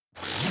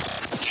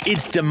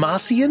It's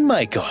Demasi and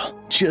Michael,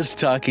 just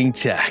talking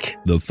tech.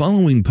 The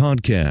following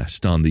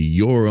podcast on the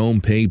Your Own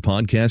Pay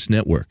Podcast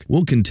Network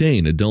will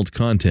contain adult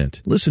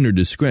content. Listener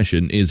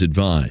discretion is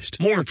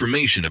advised. More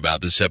information about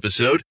this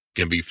episode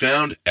can be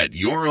found at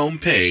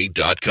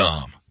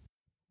yourownpay.com.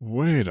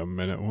 Wait a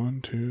minute.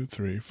 1, 2,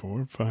 3,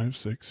 4, 5,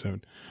 6,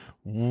 7.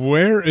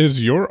 Where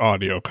is your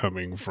audio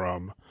coming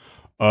from?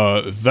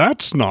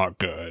 That's not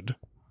good.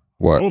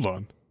 What? Hold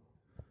on.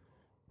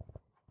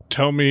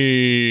 Tell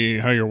me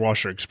how your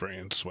washer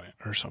experience went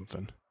or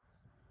something.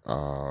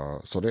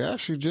 So they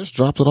actually just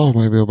dropped it off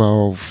maybe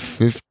about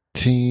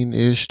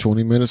 15-ish,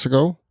 20 minutes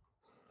ago.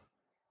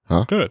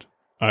 Huh? Good.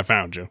 I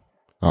found you.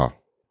 Oh.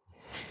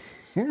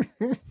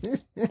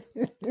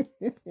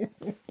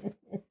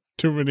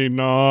 Too many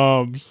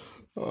knobs.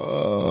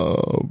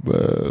 Oh,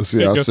 man.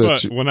 See, Hey, I guess said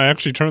what? When I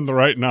actually turn the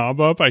right knob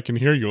up, I can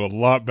hear you a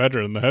lot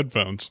better in the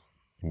headphones.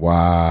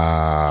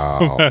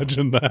 Wow.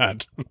 Imagine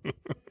that.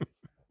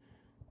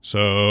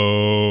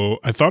 So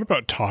I thought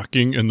about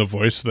talking in the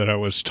voice that I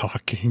was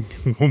talking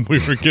when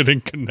we were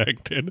getting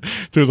connected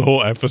through the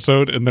whole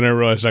episode, and then I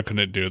realized I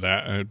couldn't do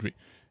that.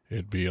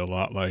 It'd be a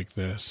lot like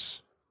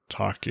this,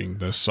 talking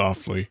this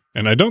softly,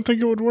 and I don't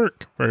think it would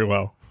work very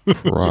well.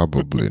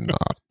 Probably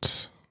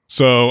not.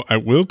 So I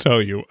will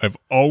tell you, I've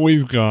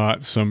always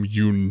got some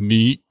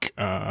unique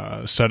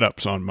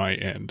setups on my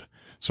end.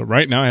 So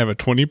right now I have a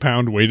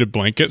 20-pound weighted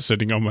blanket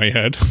sitting on my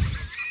head.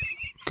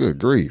 Good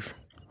grief.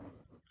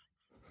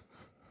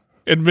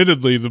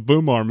 Admittedly, the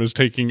boom arm is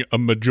taking a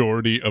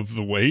majority of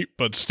the weight,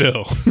 but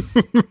still.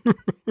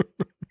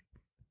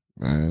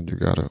 Man, you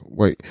gotta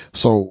wait.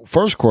 So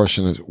first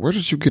question is, where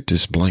did you get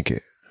this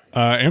blanket?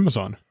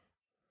 Amazon.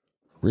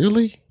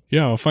 Really?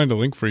 Yeah, I'll find a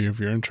link for you if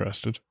you're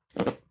interested.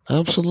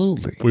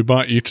 Absolutely. We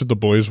bought each of the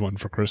boys one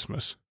for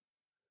Christmas.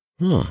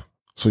 Huh.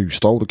 So you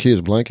stole the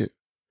kid's blanket?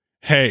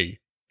 Hey,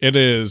 it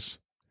is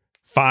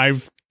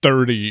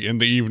 5:30 in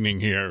the evening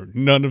here.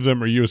 None of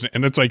them are using it,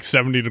 and it's like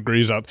 70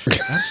 degrees out.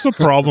 That's the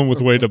problem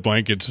with weighted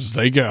blankets is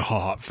they get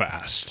hot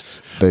fast.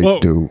 They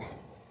do.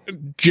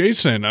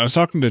 Jason, I was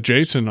talking to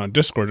Jason on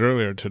Discord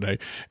earlier today,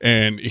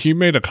 and he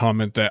made a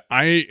comment that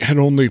I had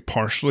only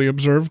partially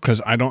observed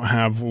because I don't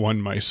have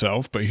one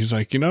myself, but he's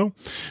like,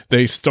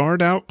 they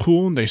start out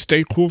cool and they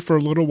stay cool for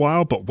a little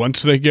while, but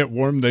once they get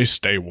warm, they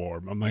stay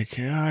warm. I'm like,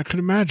 yeah, I could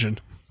imagine.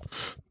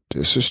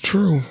 This is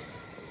true.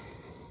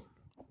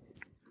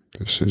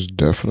 This is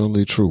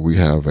definitely true. We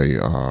have I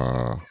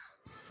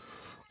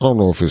don't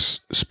know if it's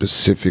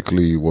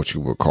specifically what you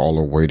would call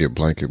a weighted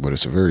blanket, but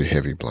it's a very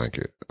heavy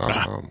blanket.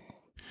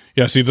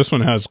 Yeah, see, this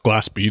one has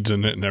glass beads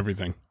in it and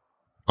everything.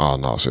 Oh,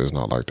 no, so it's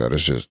not like that.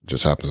 It's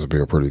just happens to be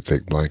a pretty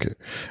thick blanket.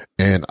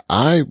 And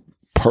I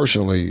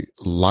personally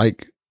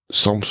like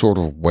some sort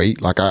of weight.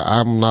 Like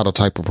I'm not a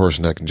type of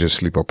person that can just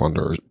sleep up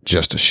under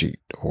just a sheet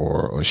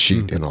or a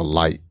sheet in a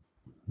light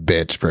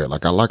bedspread.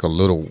 Like I like a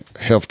little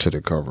heft to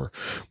the cover.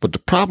 But the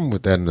problem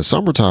with that in the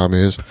summertime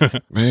is,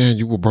 man,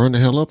 you will burn the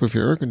hell up if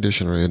your air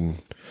conditioner isn't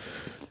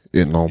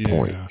on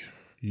point.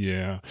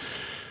 Yeah.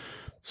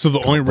 So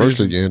the only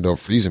reason you end up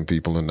freezing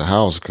people in the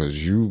house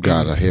because you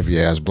got a heavy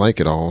ass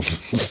blanket on.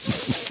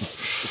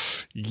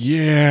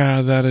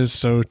 Yeah, that is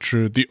so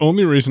true. The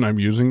only reason I'm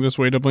using this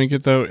weighted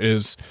blanket though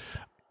is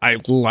I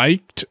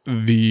liked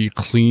the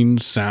clean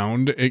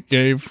sound it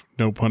gave.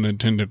 No pun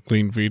intended,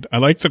 clean feed. I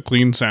liked the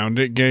clean sound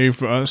it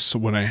gave us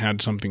when I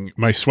had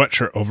my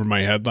sweatshirt over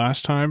my head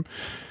last time.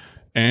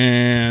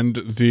 And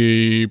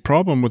the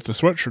problem with the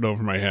sweatshirt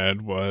over my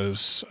head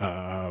was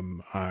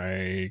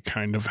I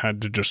kind of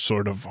had to just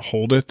sort of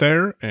hold it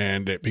there,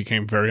 and it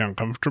became very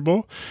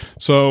uncomfortable.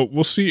 So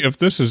we'll see if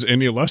this is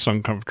any less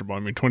uncomfortable. I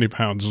mean, 20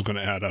 pounds is going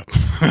to add up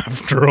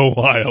after a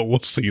while.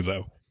 We'll see,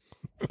 though.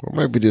 Well,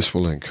 maybe this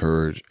will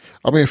encourage.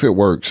 I mean, if it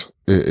works,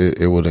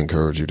 it would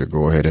encourage you to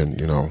go ahead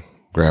and,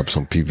 grab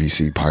some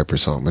PVC pipe or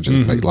something and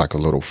just make like a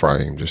little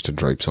frame just to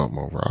drape something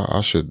over.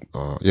 I should,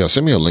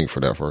 send me a link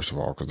for that first of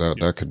all, because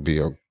that could be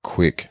a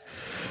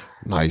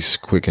nice,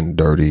 quick and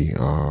dirty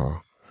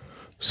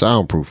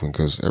soundproofing,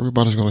 because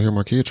everybody's going to hear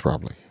my kids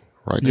probably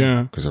right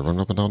now because they're running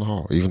up and down the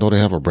hall, even though they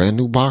have a brand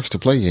new box to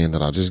play in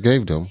that I just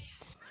gave them.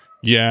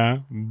 Yeah,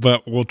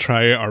 but we'll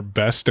try our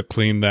best to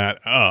clean that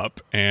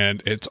up.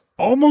 And it's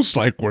almost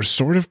like we're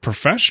sort of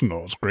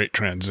professionals. Great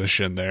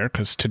transition there,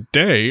 because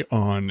today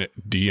on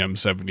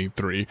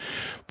DM73,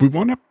 we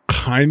want to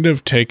kind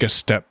of take a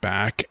step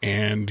back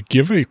and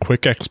give a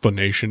quick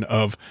explanation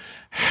of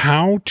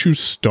how to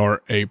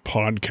start a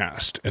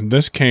podcast. And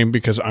this came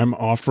because I'm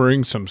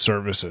offering some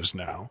services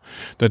now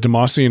that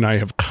Demasi and I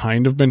have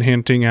kind of been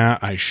hinting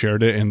at. I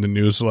shared it in the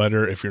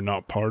newsletter. If you're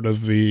not part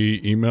of the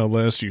email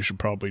list, you should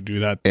probably do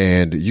that.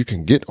 And you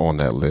can get on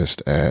that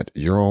list at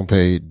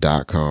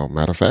yourownpay.com.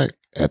 Matter of fact,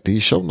 at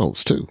these show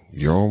notes too,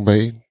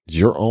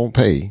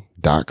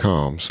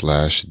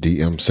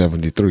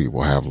 yourownpay.com/DM73.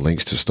 We'll have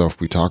links to stuff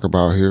we talk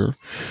about here,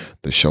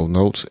 the show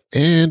notes,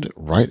 and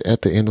right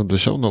at the end of the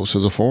show notes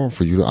is a form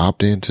for you to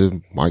opt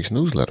into Mike's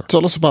newsletter.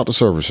 Tell us about the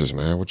services,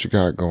 man. What you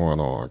got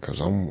going on? Because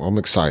I'm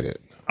excited.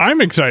 I'm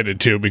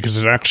excited too, because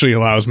it actually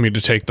allows me to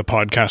take the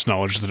podcast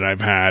knowledge that I've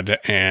had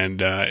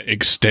and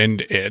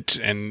extend it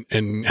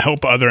and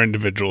help other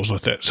individuals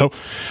with it. So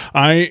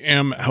I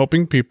am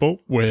helping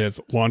people with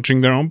launching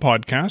their own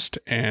podcast.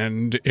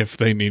 And if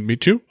they need me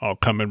to, I'll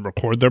come and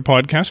record their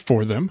podcast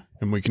for them.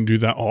 And we can do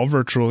that all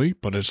virtually.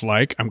 But it's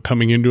like I'm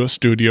coming into a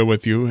studio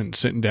with you and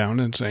sitting down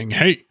and saying,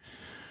 hey,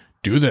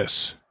 do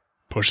this,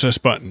 push this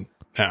button,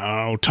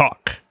 now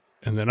talk.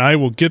 And then I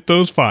will get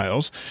those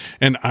files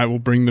and I will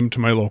bring them to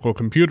my local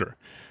computer.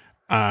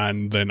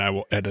 And then I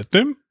will edit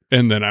them.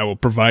 And then I will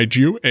provide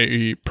you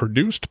a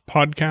produced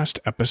podcast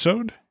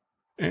episode.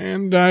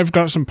 And I've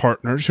got some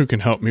partners who can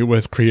help me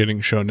with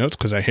creating show notes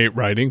because I hate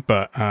writing,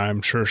 but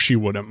I'm sure she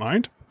wouldn't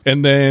mind.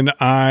 And then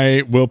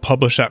I will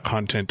publish that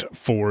content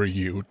for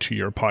you to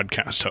your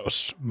podcast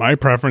hosts. My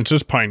preference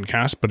is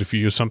Pinecast, but if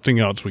you use something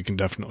else, we can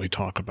definitely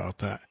talk about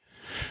that.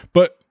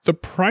 But the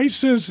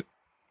prices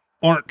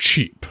aren't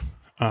cheap.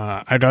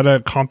 I got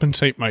to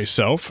compensate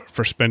myself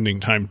for spending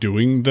time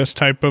doing this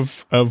type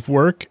of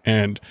work.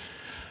 And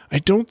I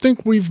don't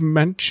think we've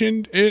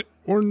mentioned it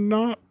or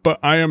not, but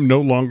I am no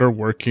longer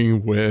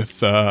working with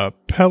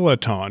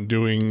Peloton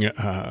doing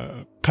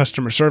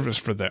customer service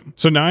for them.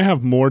 So now I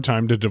have more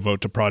time to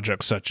devote to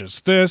projects such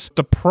as this.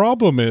 The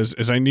problem is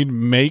I need to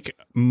make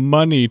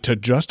money to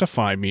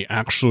justify me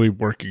actually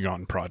working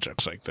on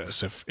projects like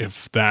this.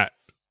 If that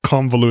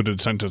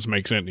convoluted sentence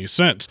makes any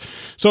sense.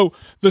 So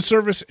the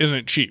service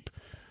isn't cheap.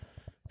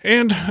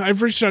 And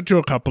I've reached out to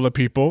a couple of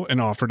people and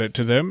offered it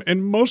to them,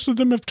 and most of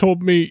them have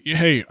told me,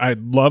 hey, I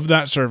love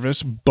that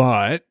service,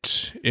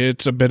 but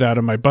it's a bit out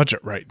of my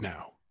budget right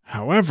now.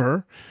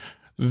 However,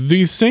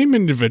 these same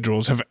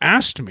individuals have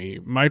asked me,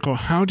 Michael,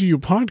 how do you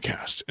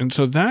podcast? And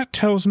so that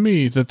tells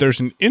me that there's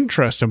an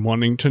interest in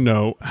wanting to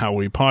know how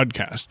we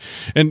podcast.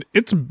 And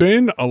it's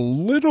been a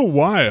little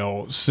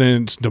while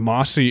since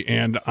Demasi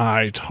and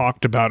I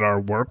talked about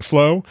our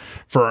workflow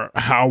for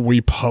how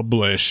we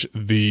publish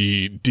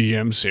the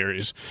DM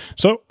series.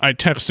 So I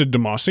texted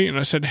Demasi and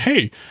I said,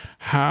 hey,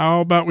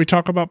 how about we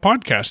talk about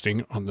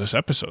podcasting on this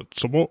episode?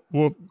 So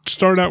we'll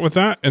start out with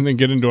that and then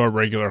get into our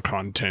regular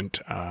content,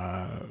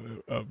 our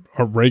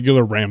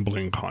regular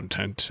rambling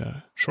content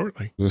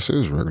shortly. This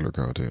is regular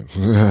content.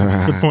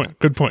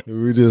 Good point.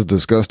 We just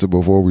discussed it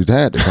before we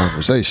had the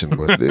conversation,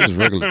 but it is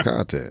regular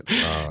content.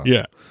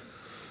 Yeah.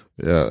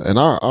 And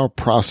our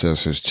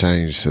process has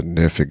changed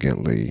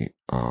significantly,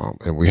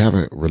 and we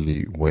haven't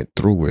really went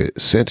through it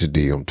since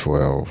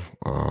DM12.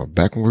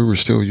 Back when we were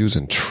still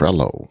using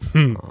Trello,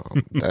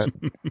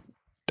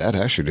 that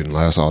actually didn't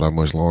last all that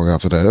much long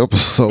after that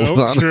episode.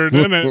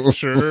 Nope,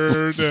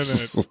 sure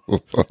didn't.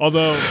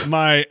 Although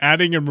my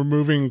adding and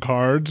removing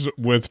cards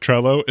with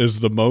Trello is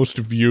the most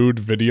viewed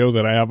video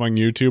that I have on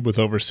YouTube with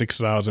over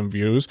 6,000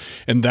 views.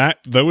 And that,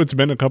 though it's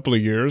been a couple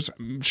of years,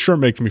 sure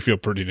makes me feel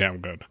pretty damn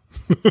good.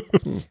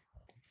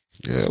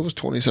 Yeah, it was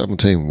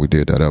 2017 when we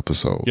did that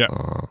episode. Yeah.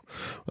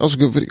 That was a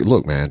good video.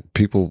 Look, man,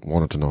 people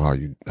wanted to know how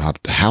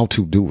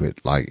to do it.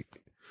 Like,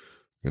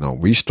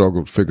 we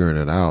struggled figuring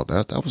it out.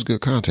 That was good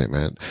content,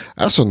 man.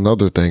 That's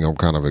another thing I'm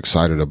kind of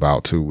excited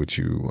about too, with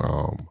you,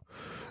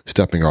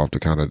 stepping off to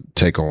kind of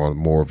take on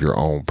more of your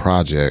own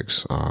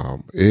projects,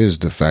 is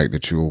the fact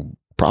that you'll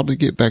probably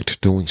get back to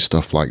doing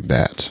stuff like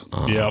that.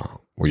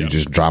 Where you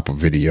just drop a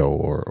video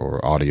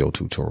or audio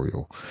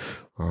tutorial,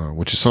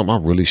 which is something I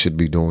really should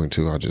be doing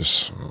too.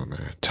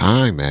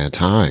 Time.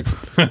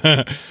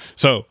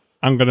 So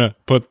I'm going to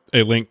put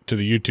a link to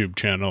the YouTube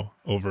channel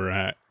over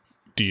at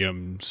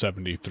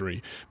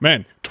DM73.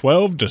 Man,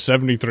 12 to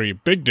 73,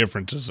 big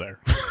differences there.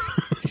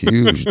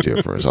 Huge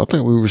difference. I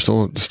think we were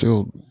still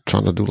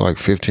trying to do like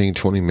 15,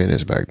 20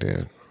 minutes back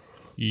then.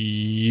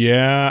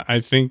 Yeah,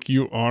 I think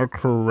you are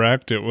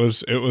correct. It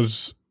was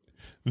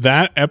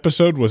that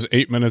episode was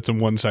 8 minutes and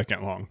 1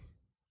 second long.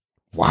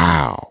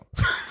 Wow.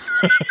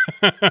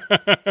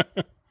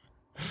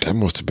 That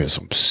must have been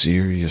some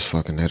serious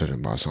fucking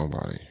editing by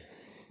somebody.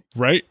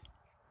 Right?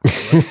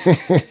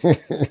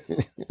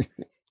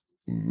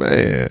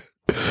 Man,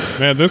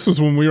 this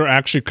is when we were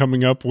actually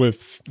coming up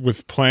with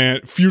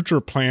future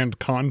planned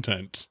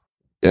content.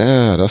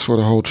 Yeah, that's where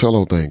the whole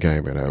Trello thing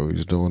came in. We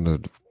was doing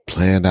the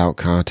planned out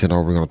content.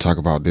 We're going to talk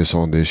about this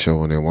on this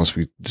show, and then once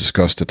we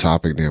discuss the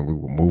topic, then we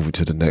will move it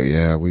to the next.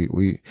 Yeah,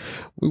 we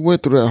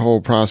went through that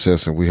whole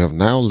process, and we have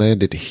now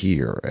landed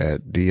here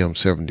at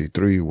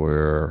DM73,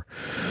 where,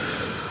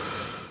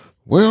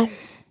 well,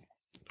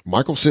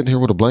 Michael's sitting here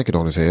with a blanket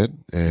on his head,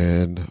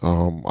 and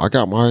I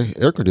got my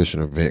air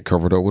conditioner vent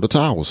covered up with a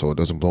towel so it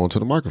doesn't blow into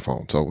the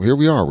microphone. So here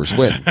we are, we're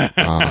sweating.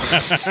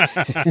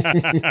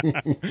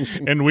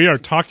 And we are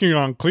talking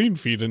on Clean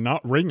Feed and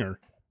not Ringer.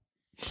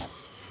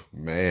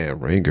 Man,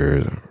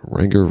 Ringer.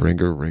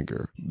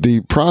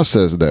 The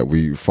process that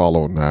we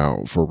follow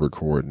now for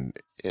recording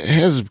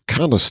has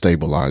kind of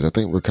stabilized. I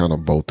think we're kind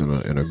of both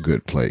in a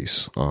good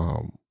place.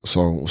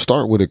 So we'll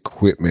start with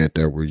equipment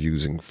that we're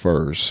using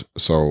first.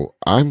 So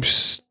I'm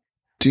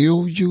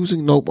still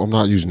using, I'm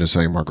not using the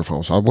same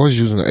microphone. So I was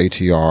using the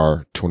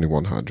ATR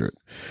 2100.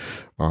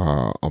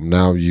 I'm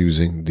now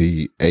using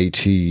the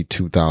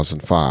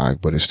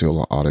AT2005, but it's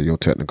still an Audio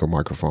Technica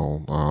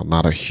microphone.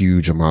 Not a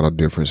huge amount of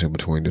difference in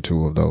between the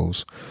two of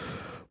those.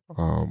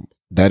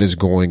 That is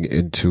going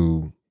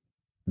into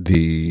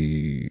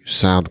the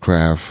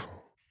Soundcraft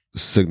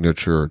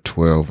Signature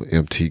 12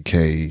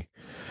 MTK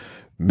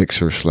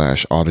mixer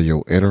 /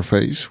 audio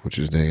interface, which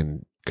is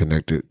then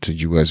connected to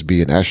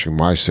USB. And actually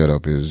my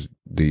setup is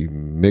the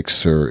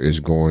mixer is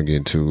going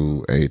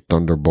into a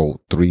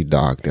Thunderbolt 3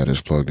 dock that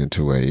is plugged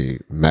into a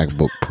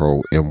MacBook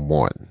Pro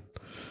M1.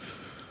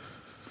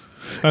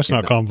 That's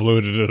not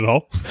convoluted at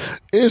all.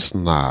 It's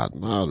not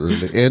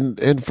really.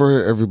 And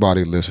for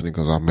everybody listening,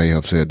 because I may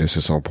have said this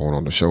at some point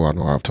on the show, I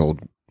know I've told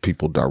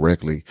people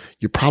directly,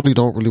 you probably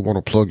don't really want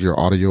to plug your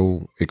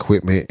audio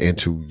equipment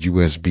into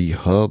USB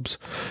hubs.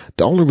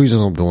 The only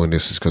reason I'm doing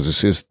this is because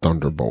this is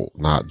Thunderbolt,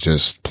 not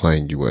just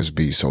plain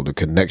USB. So the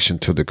connection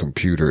to the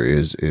computer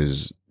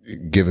is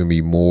giving me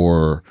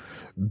more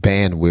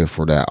bandwidth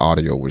for that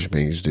audio, which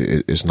means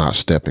that it's not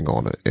stepping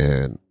on it.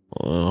 And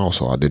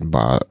also, I didn't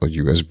buy a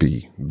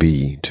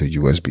USB-B to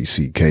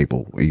USB-C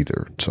cable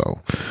either.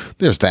 So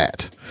there's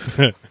that.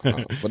 But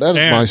that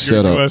is my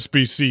setup.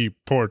 USB-C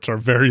ports are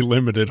very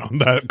limited on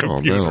that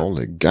computer. Oh, man, I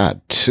only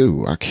got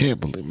 2. I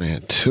can't believe,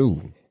 man,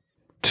 2.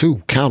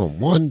 2. Count them.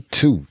 1,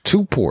 2.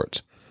 2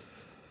 ports.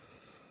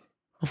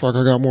 I feel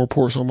like I got more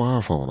ports on my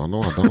iPhone. I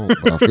know I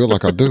don't, but I feel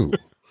like I do.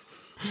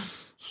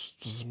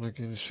 Doesn't make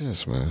any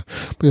sense, man.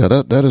 But yeah,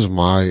 that is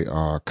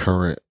my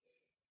current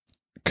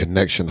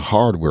connection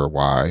hardware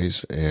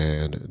wise,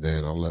 and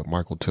then I'll let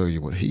Michael tell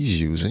you what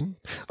he's using.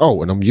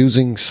 Oh, and I'm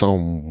using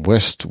some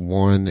West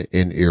One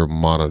in-ear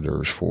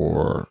monitors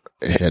for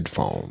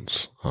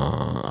headphones.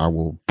 I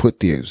will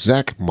put the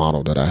exact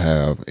model that I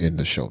have in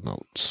the show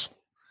notes.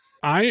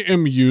 I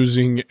am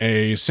using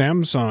a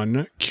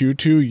Samsung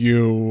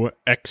Q2U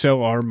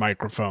XLR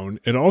microphone.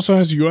 It also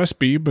has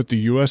USB, but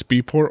the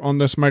USB port on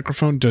this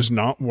microphone does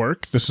not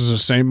work. This is the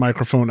same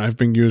microphone I've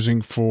been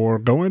using for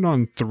going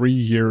on 3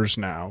 years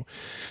now.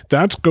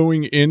 That's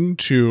going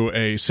into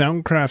a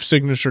Soundcraft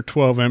Signature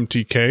 12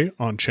 MTK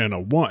on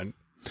channel 1.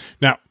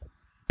 Now,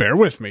 bear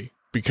with me,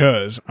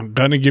 because I'm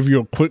going to give you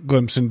a quick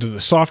glimpse into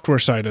the software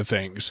side of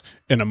things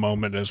in a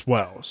moment as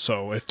well.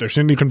 So if there's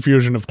any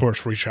confusion, of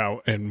course, reach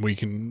out and we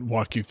can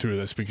walk you through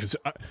this, because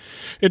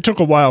it took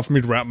a while for me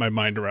to wrap my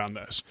mind around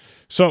this.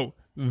 So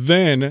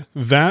then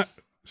that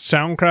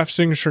Soundcraft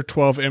Signature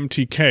 12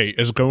 MTK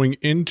is going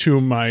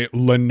into my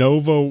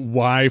Lenovo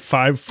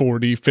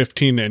Y540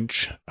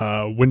 15-inch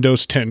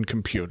Windows 10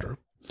 computer.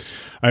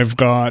 I've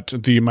got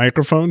the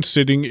microphone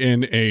sitting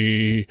in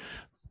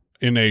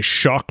a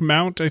shock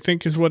mount, I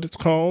think is what it's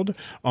called,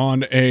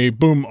 on a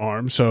boom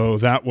arm. So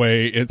that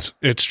way it's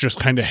just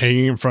kind of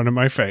hanging in front of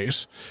my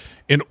face.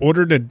 In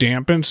order to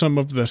dampen some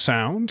of the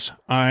sounds,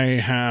 I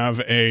have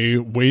a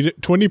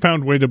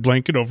 20-pound weighted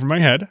blanket over my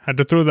head. Had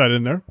to throw that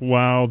in there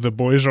while the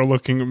boys are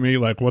looking at me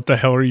like, what the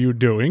hell are you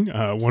doing?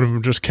 One of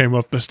them just came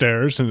up the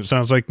stairs and it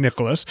sounds like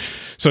Nicholas.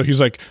 So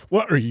he's like,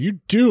 what are you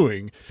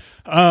doing?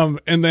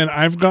 And then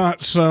I've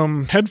got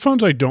some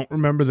headphones I don't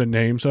remember the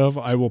names of.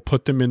 I will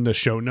put them in the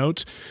show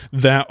notes,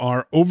 that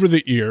are over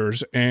the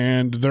ears,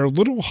 and they're a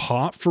little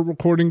hot for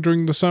recording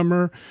during the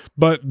summer,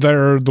 but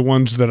they're the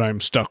ones that I'm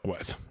stuck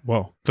with.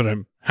 Well, that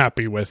I'm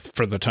happy with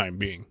for the time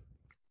being.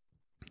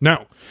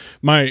 Now,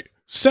 my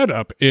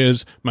setup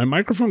is my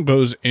microphone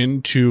goes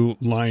into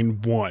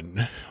line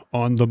 1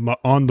 on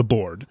the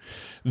board.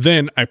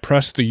 Then I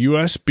press the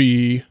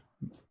USB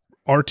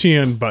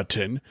RTN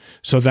button,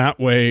 so that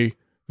way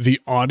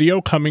the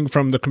audio coming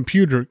from the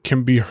computer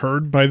can be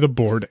heard by the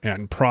board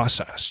and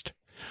processed.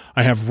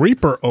 I have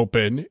Reaper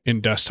open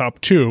in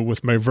desktop 2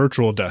 with my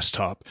virtual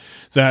desktop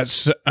that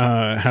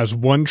has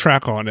one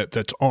track on it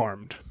that's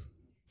armed.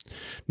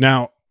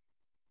 Now,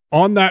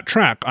 on that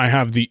track, I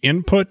have the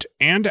input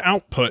and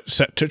output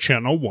set to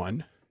channel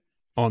 1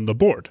 on the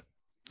board.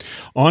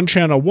 On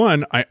channel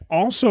 1, I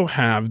also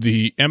have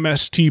the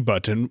MST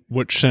button,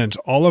 which sends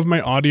all of my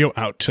audio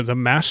out to the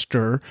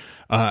master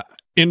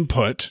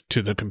input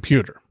to the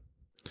computer.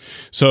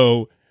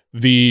 So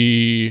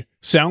the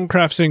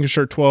Soundcraft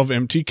Signature 12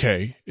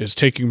 MTK is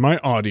taking my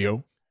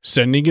audio,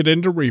 sending it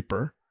into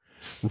Reaper.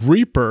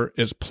 Reaper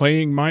is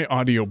playing my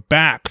audio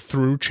back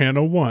through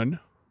channel 1,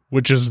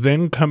 which is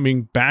then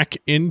coming back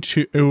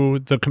into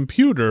the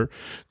computer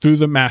through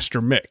the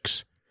master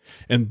mix.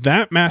 And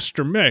that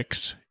master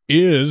mix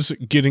is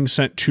getting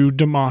sent to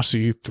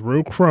Demasi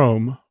through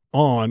Chrome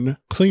on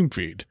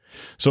CleanFeed.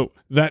 So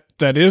that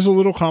is a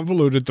little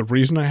convoluted. The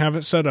reason I have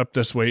it set up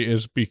this way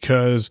is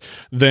because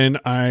then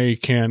I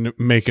can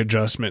make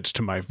adjustments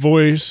to my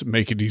voice,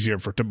 make it easier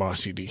for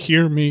Demasi to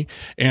hear me,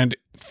 and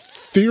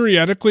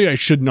theoretically, I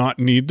should not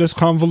need this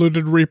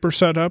convoluted Reaper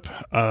setup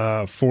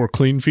for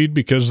CleanFeed,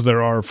 because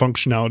there are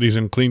functionalities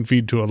in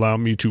CleanFeed to allow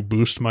me to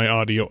boost my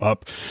audio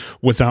up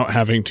without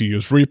having to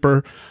use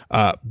Reaper.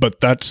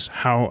 But that's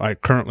how I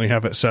currently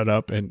have it set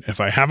up. And if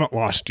I haven't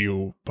lost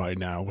you by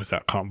now with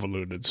that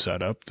convoluted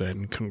setup,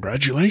 then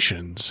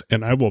congratulations.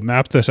 And I will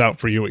map this out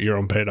for you at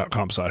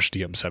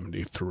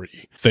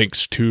yourownpay.com/DM73.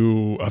 Thanks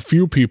to a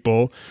few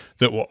people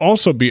that will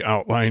also be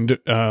outlined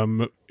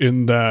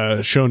in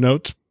the show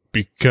notes,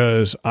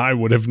 because I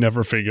would have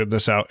never figured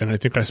this out. And I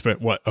think I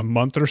spent, a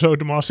month or so,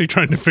 Demasi,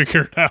 trying to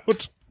figure it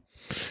out.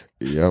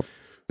 Yep.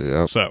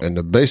 So, and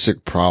the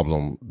basic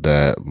problem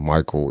that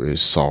Michael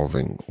is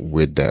solving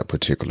with that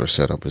particular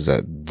setup is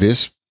that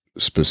this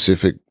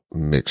specific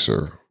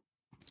mixer,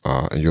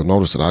 and you'll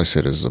notice that I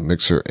said it's a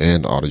mixer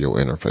and audio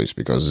interface,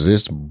 because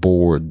this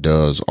board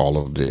does all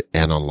of the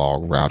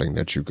analog routing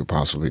that you could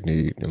possibly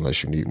need,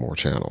 unless you need more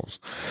channels.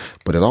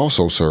 But it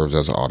also serves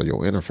as an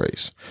audio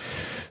interface.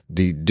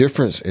 The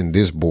difference in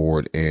this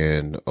board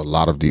and a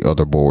lot of the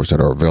other boards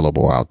that are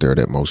available out there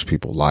that most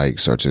people like,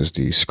 such as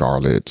the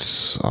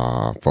Scarletts,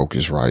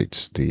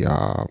 Focusrites,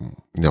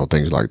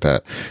 things like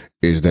that,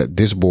 is that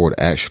this board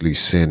actually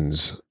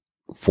sends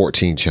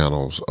 14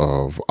 channels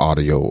of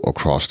audio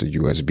across the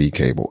USB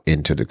cable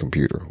into the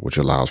computer, which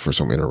allows for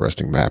some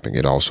interesting mapping.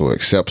 It also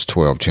accepts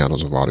 12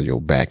 channels of audio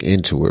back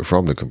into it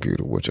from the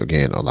computer, which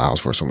again allows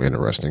for some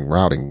interesting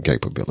routing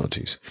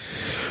capabilities.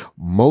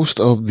 Most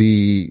of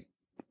the,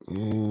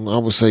 I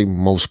would say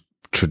most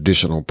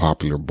traditional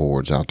popular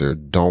boards out there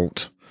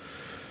that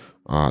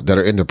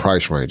are in the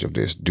price range of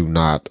this do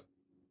not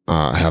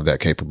have that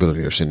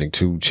capability of sending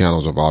 2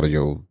 channels of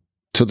audio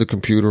to the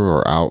computer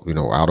or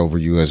out over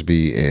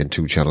USB, and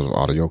 2 channels of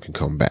audio can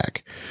come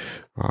back.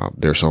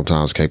 There's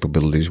sometimes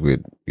capabilities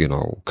with,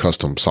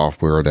 custom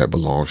software that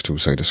belongs to,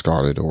 say, the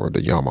Scarlett or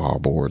the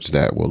Yamaha boards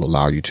that will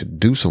allow you to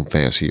do some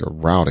fancier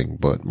routing,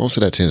 but most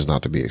of that tends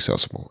not to be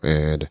accessible.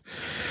 And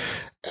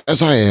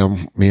as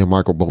me and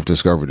Michael both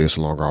discovered this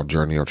along our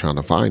journey of trying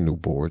to find new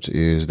boards,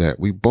 is that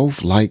we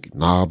both like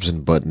knobs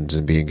and buttons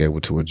and being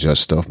able to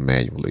adjust stuff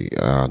manually,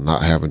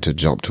 not having to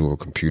jump to a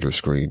computer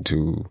screen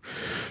to,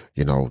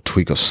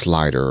 tweak a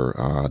slider,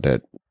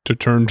 to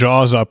turn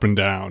Jaws up and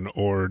down,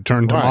 or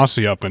turn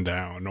Demasi up and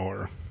down,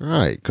 or.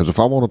 Right. Because if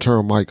I want to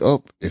turn Mike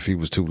up, if he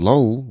was too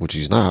low, which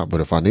he's not,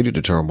 but if I needed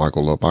to turn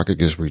Michael up, I could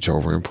just reach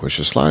over and push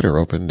a slider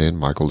up, and then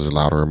Michael is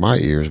louder in my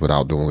ears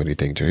without doing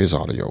anything to his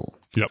audio.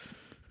 Yep.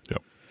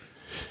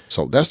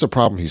 So that's the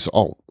problem.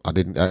 I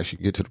didn't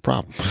actually get to the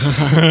problem.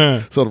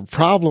 So the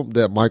problem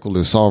that Michael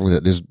is solving,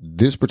 that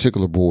this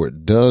particular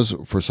board does,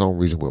 for some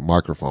reason with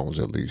microphones,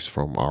 at least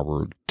from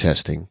our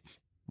testing,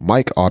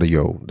 mic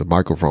audio, the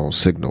microphone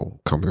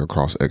signal coming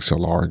across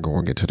XLR and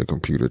going into the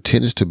computer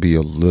tends to be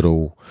a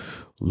little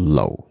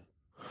low.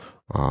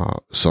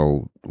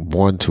 So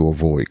one, to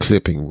avoid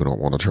clipping, we don't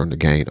want to turn the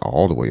gain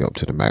all the way up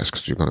to the max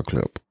because you're going to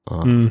clip.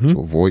 To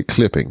avoid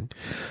clipping,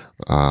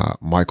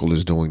 Michael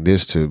is doing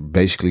this to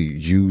basically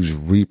use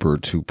Reaper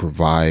to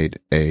provide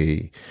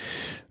a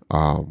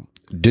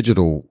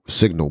digital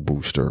signal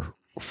booster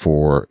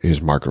for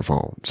his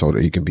microphone so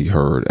that he can be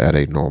heard at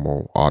a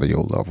normal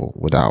audio level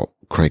without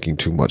cranking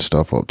too much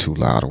stuff up too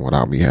loud and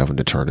without me having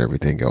to turn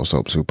everything else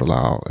up super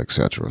loud,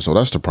 etc. So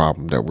that's the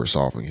problem that we're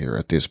solving here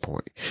at this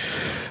point.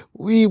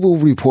 We will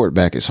report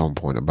back at some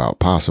point about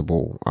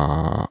possible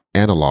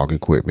analog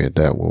equipment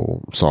that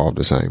will solve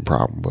the same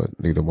problem, but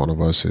neither one of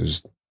us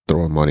is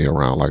throwing money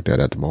around like that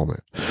at the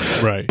moment.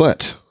 Right.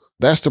 But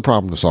that's the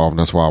problem to solve, and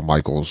that's why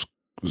Michael's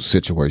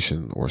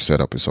situation or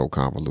setup is so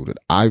convoluted.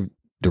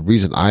 The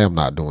reason I am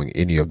not doing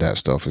any of that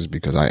stuff is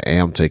because I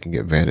am taking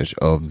advantage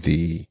of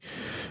the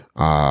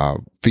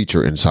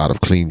feature inside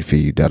of Clean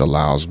Feed that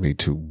allows me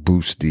to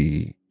boost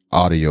the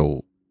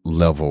audio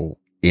level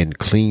in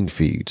Clean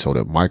Feed so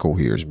that Michael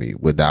hears me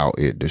without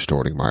it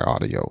distorting my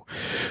audio.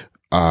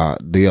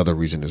 The other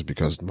reason is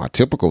because my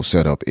typical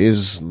setup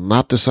is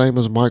not the same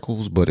as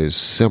Michael's, but is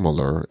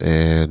similar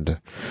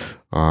and,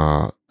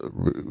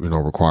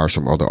 requires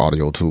some other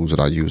audio tools that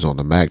I use on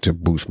the Mac to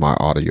boost my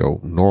audio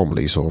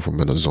normally. So if I'm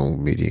in a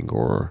Zoom meeting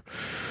or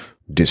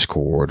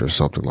Discord or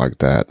something like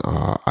that,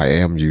 I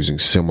am using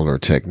similar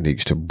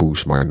techniques to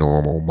boost my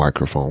normal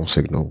microphone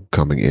signal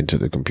coming into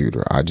the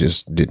computer. I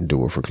just didn't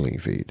do it for Clean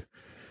Feed.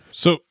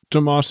 So,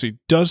 Demasi,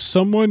 does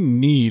someone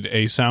need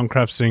a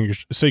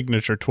Soundcraft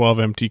Signature 12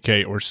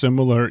 MTK or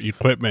similar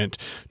equipment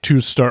to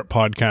start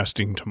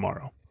podcasting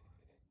tomorrow?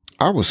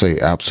 I would say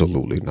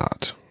absolutely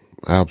not.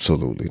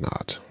 Absolutely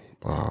not.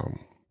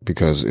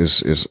 Because it's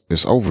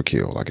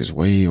overkill. Like, it's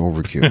way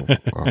overkill.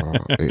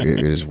 It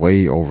is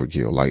way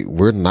overkill. Like,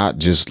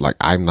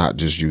 I'm not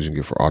just using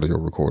it for audio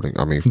recording.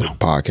 I mean, for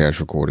podcast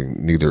recording,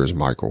 neither is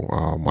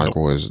Michael.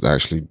 Michael has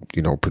actually,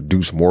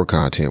 produced more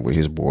content with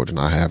his board than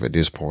I have at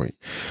this point.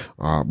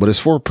 But it's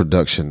for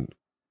production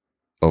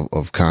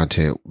of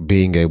content,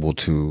 being able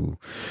to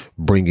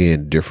bring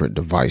in different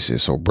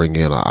devices. So bring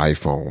in an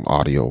iPhone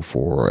audio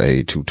for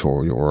a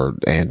tutorial, or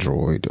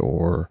Android,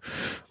 or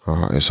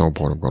at some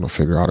point I'm going to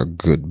figure out a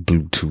good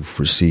Bluetooth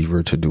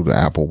receiver to do the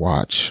Apple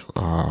Watch,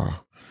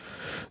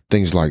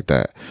 things like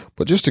that.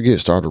 But just to get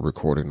started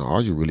recording,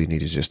 all you really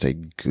need is just a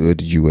good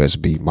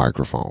USB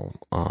microphone.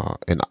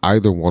 And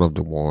either one of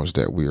the ones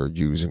that we are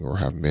using or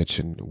have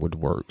mentioned would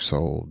work.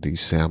 So the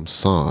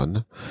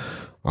Samsung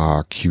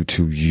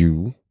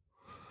Q2U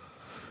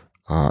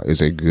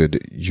is a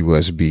good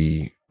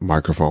USB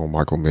microphone.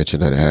 Michael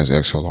mentioned that it has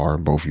XLR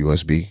and both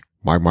USB.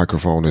 My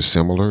microphone is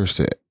similar. It's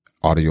the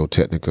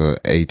Audio-Technica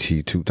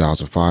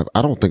AT2005.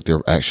 I don't think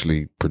they're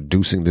actually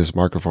producing this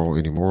microphone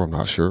anymore. I'm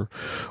not sure.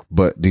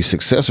 But the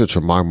successor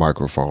to my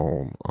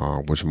microphone,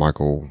 which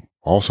Michael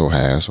also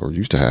has or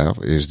used to have,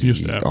 is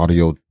the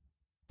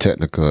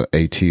Audio-Technica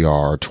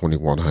ATR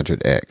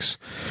 2100X.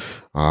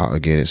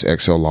 Again, it's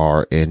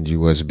XLR and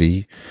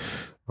USB.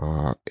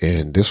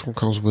 And this one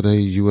comes with a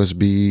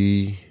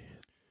USB-A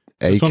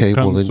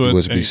cable and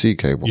USB-C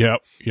cable.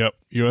 Yep.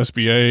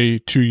 USB-A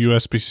to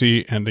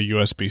USB-C and a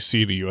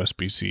USB-C to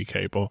USB-C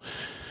cable.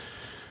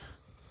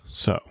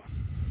 So,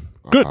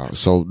 good.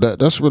 So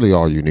that's really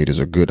all you need is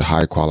a good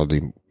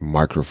high-quality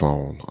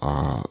microphone,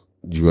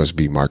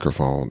 USB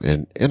microphone,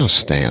 and a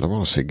stand. I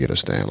want to say get a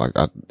stand. Like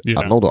I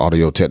know the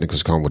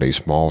Audio-Technicas come with a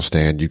small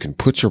stand. You can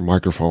put your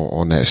microphone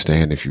on that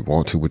stand if you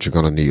want to, but you're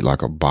going to need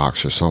like a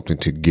box or something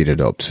to get it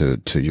up to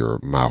your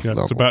mouth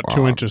level. It's about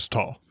 2 inches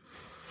tall.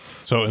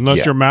 So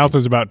unless your mouth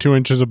is about 2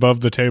 inches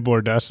above the table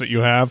or desk that you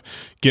have,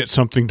 get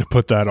something to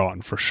put that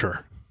on for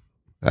sure.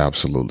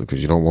 Absolutely,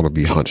 because you don't want to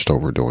be hunched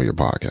over doing your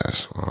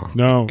podcast.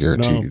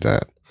 Guarantee you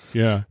that.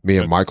 Yeah. Me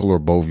and Michael are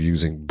both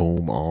using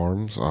boom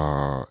arms,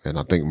 and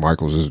I think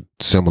Michael's is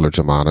similar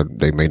to mine.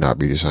 They may not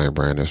be the same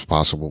brand. It's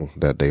possible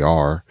that they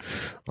are,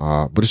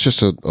 but it's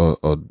just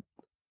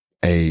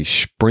a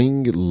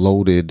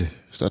spring-loaded.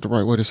 Is that the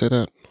right way to say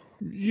that?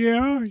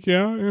 Yeah.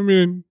 I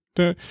mean,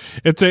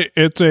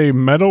 it's a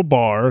metal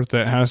bar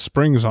that has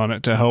springs on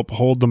it to help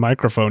hold the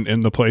microphone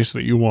in the place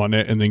that you want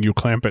it, and then you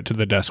clamp it to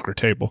the desk or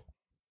table.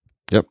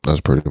 Yep,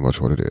 that's pretty much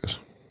what it is.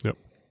 Yep.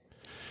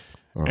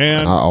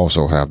 And I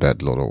also have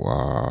that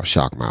little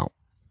shock mount.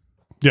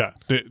 Yeah,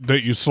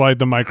 that you slide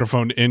the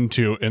microphone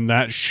into, and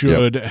that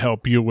should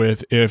help you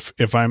with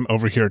if I'm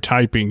over here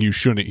typing, you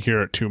shouldn't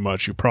hear it too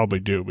much. You probably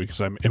do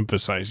because I'm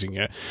emphasizing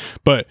it,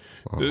 but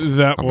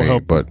that will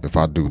help. But if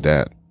I do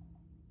that,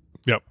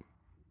 yep.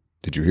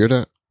 Did you hear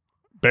that?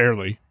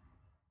 Barely.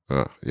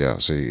 Yeah.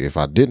 See, if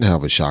I didn't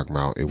have a shock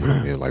mount, it would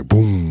have been like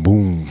boom,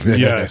 boom.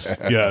 Yes.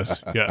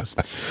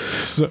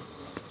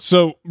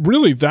 So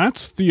really,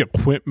 that's the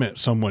equipment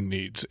someone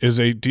needs is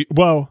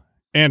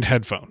and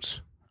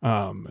headphones.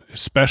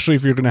 Especially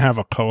if you're going to have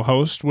a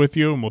co-host with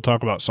you, and we'll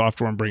talk about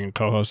software and bringing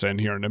co-hosts in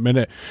here in a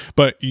minute,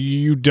 but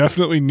you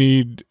definitely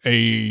need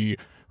a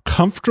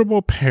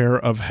comfortable pair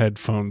of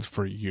headphones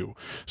for you,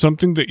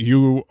 something that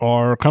you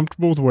are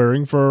comfortable with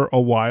wearing for a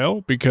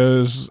while,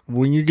 because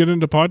when you get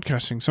into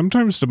podcasting,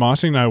 sometimes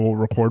Demasi and I will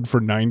record for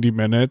 90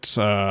 minutes,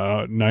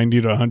 90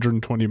 to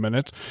 120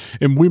 minutes,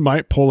 and we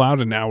might pull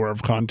out an hour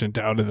of content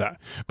out of that.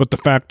 But the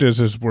fact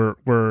is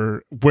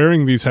we're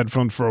wearing these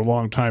headphones for a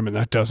long time, and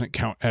that doesn't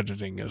count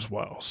editing as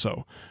well.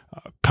 So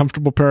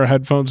comfortable pair of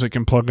headphones that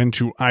can plug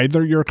into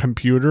either your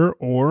computer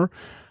or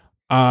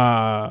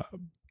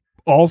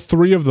all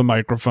three of the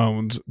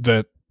microphones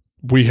that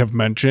we have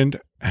mentioned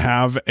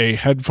have a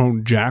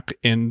headphone jack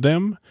in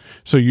them,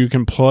 so you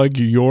can plug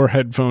your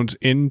headphones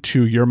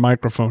into your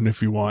microphone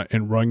if you want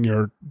and run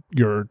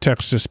your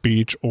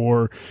text-to-speech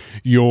or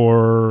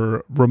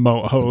your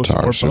remote host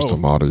entire or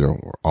system both.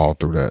 audio all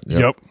through that.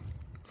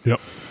 Yep.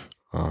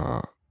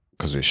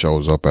 Because it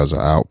shows up as an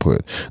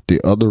output.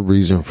 The other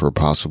reason for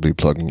possibly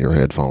plugging your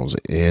headphones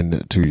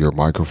into your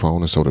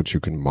microphone is so that you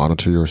can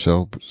monitor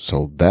yourself.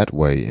 So that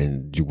way,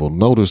 and you will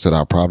notice that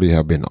I probably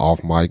have been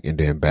off mic and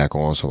then back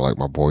on. So like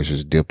my voice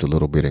has dipped a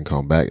little bit and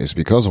come back. It's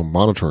because I'm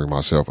monitoring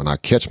myself, and I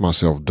catch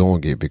myself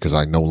doing it because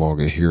I no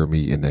longer hear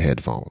me in the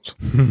headphones.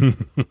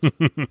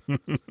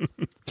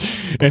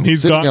 And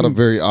he's sitting at a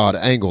very odd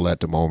angle at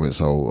the moment.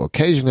 So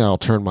occasionally I'll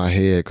turn my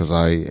head because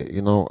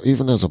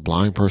even as a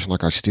blind person,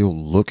 like I still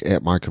look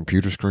at my computer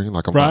screen,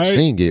 like I'm not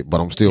seeing it,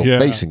 but I'm still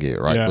facing it,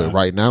 right? But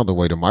right now, the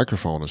way the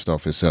microphone and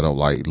stuff is set up,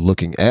 like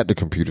looking at the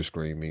computer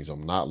screen means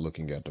I'm not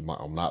looking at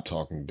I'm not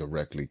talking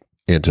directly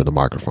into the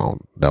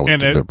microphone. That was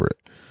deliberate.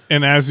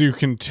 And as you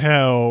can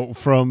tell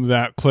from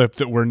that clip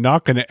that we're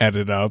not going to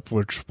edit up,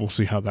 which we'll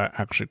see how that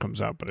actually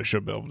comes out, but I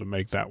should be able to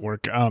make that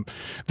work.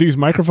 These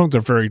microphones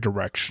are very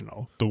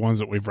directional, the ones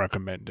that we've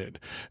recommended.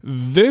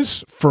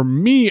 This, for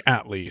me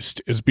at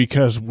least, is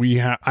because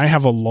I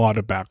have a lot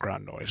of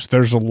background noise.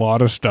 There's a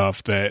lot of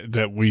stuff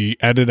that we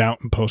edit out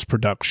in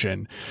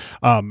post-production,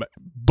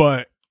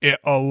 but it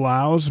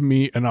allows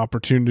me an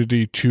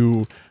opportunity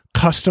to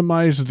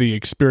customize the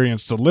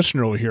experience the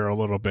listener will hear a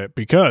little bit,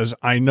 because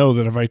I know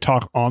that if I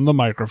talk on the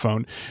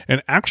microphone,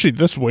 and actually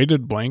this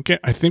weighted blanket,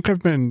 I think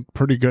I've been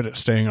pretty good at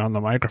staying on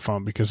the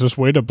microphone, because this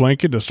weighted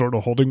blanket is sort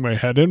of holding my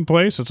head in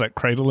place. It's like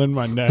cradling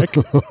my neck.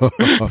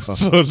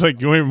 So it's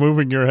like you ain't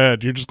moving your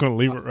head. You're just going to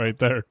leave it right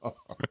there.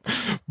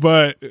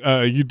 But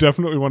you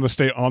definitely want to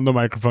stay on the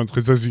microphones,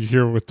 because as you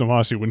hear with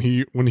Demasi,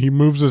 when he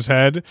moves his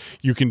head,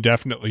 you can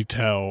definitely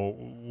tell.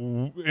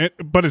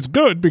 But it's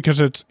good because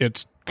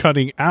it's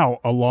cutting out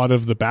a lot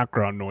of the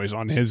background noise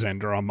on his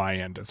end or on my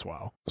end as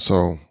well.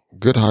 So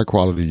good high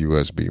quality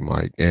USB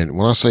mic. And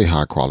when I say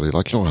high quality,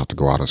 like you don't have to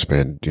go out and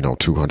spend,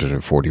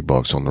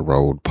 $240 on the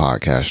Rode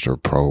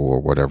Podcaster Pro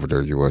or whatever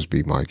their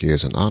USB mic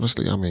is. And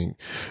honestly, I mean,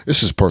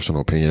 this is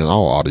personal opinion.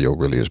 All audio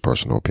really is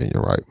personal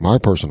opinion, right? My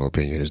personal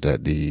opinion is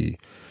that the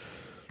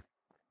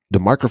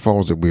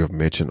microphones that we have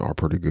mentioned are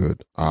pretty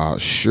good.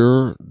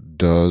 Shure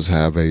does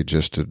have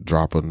just to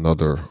drop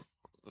another,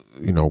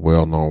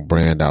 well-known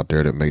brand out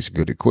there that makes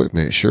good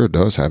equipment. Shure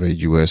does have a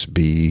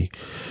USB.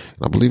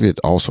 I believe it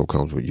also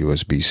comes with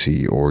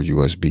USB-C or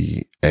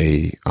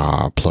USB-A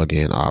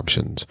plug-in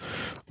options.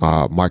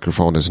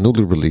 Microphone is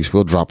newly released.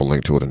 We'll drop a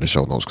link to it in the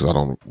show notes because I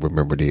don't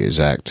remember the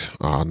exact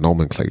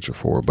nomenclature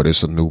for it. But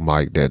it's a new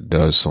mic that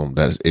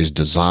that is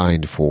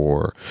designed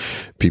for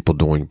people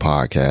doing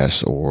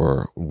podcasts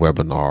or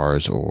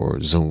webinars or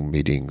Zoom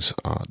meetings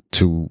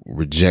to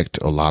reject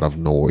a lot of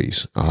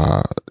noise.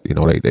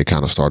 They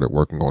kind of started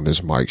working on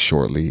this mic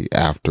shortly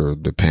after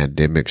the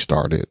pandemic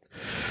started.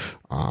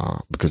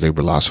 Because they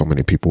realized so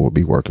many people will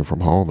be working from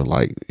home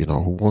and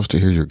who wants to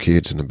hear your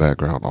kids in the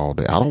background all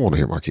day? I don't want to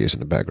hear my kids in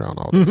the background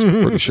all day. So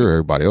I'm pretty sure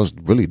everybody else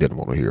really didn't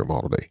want to hear them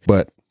all day.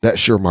 But that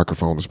Shure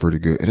microphone is pretty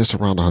good. And it's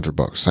around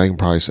 $100. Same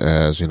price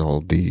as,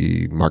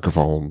 the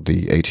microphone,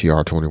 the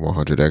ATR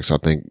 2100X, I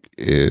think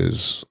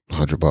is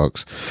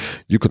 $100.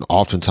 You can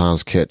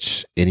oftentimes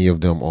catch any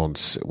of them on,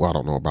 I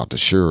don't know about the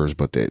Shures,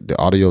 but the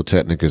Audio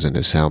Technicas and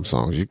the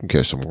Samsungs, you can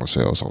catch them on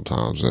sale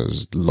sometimes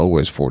as low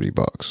as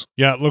 $40.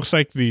 Yeah, it looks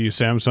like the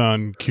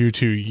Samsung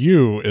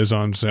Q2U is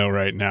on sale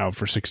right now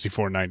for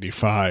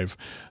 $64.95.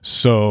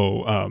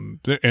 So,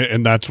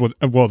 and that's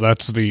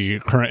that's the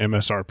current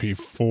MSRP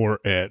for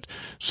it.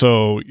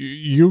 So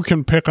you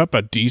can pick up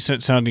a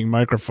decent sounding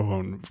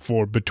microphone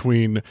for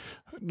between,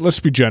 let's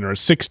be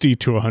generous, $60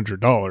 to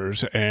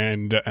 $100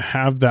 and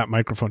have that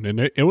microphone in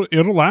it.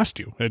 It'll last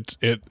you.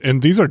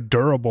 And these are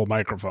durable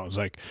microphones.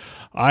 Like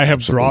I have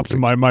dropped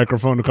my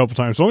microphone a couple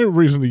times. The only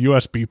reason the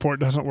USB port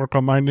doesn't work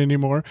on mine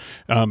anymore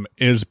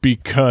is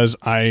because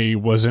I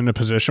was in a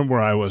position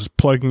where I was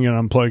plugging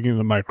and unplugging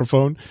the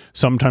microphone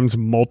sometimes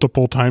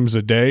multiple times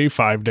a day,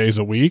 5 days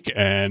a week,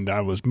 and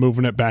I was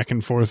moving it back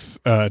and forth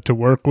to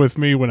work with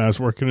me when I was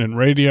working in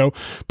radio.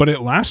 But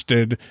it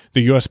lasted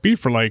the USB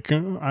for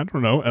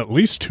at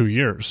least 2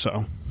 years.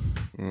 So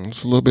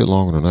it's a little bit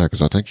longer than that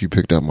because I think you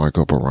picked that mic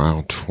up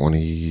around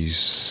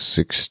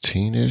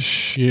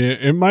 2016-ish. Yeah,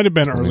 it might have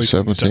been early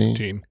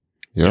 2017.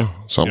 Yeah,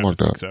 something like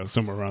that. So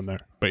somewhere around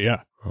there. But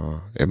yeah.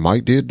 And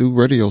Mike did do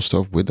radio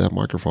stuff with that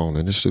microphone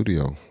in the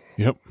studio.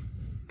 Yep.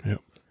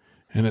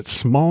 And it's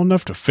small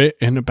enough to fit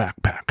in a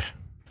backpack,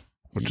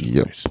 which is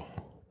nice.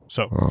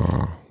 So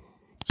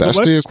that's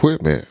the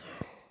equipment.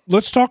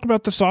 Let's talk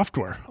about the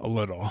software a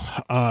little.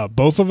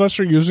 Both of us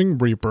are using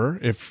Reaper.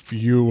 If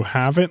you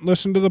haven't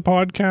listened to the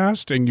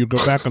podcast and you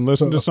go back and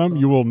listen to some,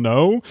 you will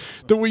know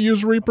that we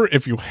use Reaper.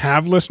 If you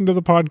have listened to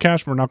the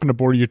podcast, we're not going to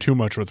bore you too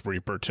much with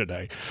Reaper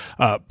today.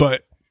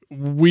 But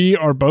we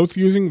are both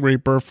using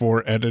Reaper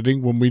for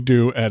editing when we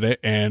do edit,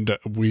 and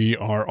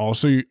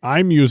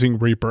I'm using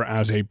Reaper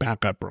as a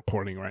backup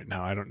recording right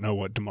now. I don't know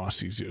what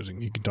Demasi's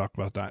using. You can talk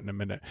about that in a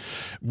minute.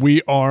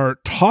 We are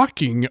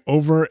talking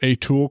over a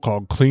tool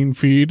called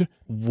CleanFeed,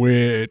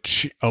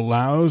 which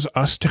allows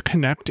us to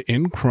connect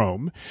in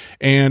Chrome,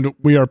 and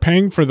we are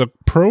paying for the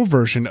pro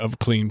version of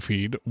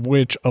CleanFeed,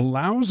 which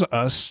allows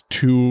us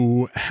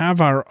to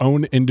have our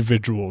own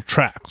individual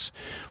tracks.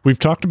 We've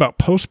talked about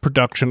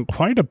post-production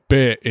quite a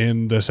bit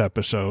in this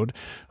episode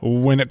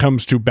when it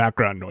comes to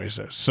background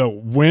noises. So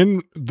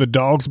when the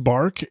dogs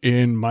bark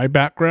in my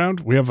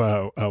background, we have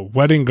a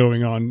wedding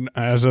going on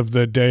as of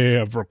the day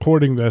of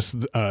recording this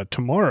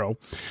tomorrow,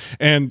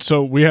 and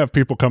so we have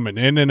people coming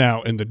in and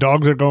out, and the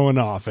dogs are going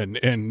off,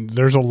 and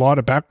there's a lot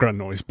of background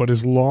noise. But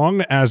as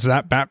long as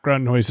that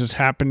background noise is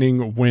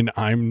happening when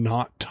I'm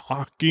not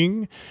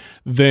talking,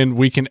 then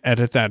we can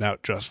edit that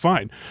out just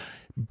fine,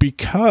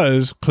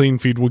 because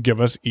CleanFeed will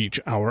give us each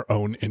our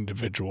own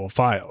individual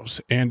files.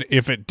 And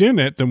if it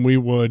didn't, then we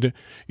would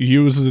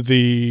use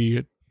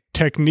the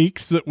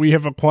techniques that we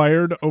have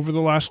acquired over the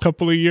last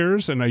couple of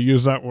years, and I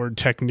use that word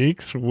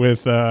techniques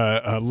with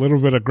a little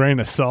bit of grain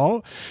of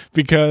salt,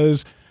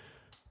 because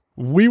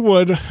we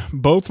would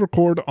both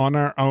record on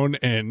our own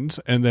ends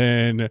and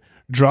then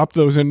drop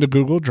those into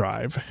Google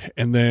Drive.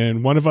 And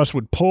then one of us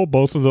would pull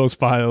both of those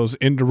files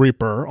into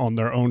Reaper on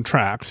their own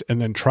tracks and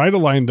then try to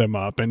line them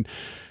up. And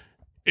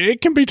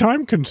it can be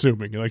time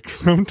consuming. Like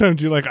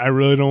sometimes you're like, I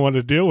really don't want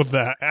to deal with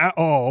that at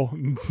all.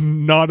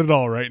 Not at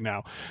all right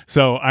now.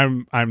 So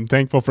I'm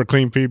thankful for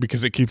CleanFeed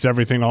because it keeps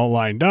everything all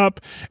lined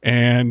up,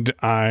 and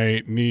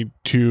I need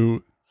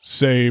to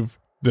save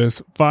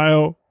this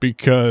file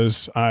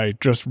because I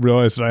just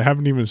realized that I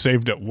haven't even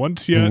saved it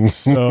once yet.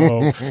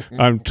 So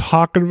I'm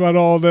talking about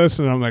all this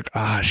and I'm like,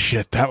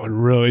 shit, that would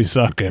really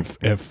suck if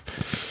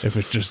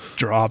it just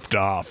dropped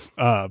off.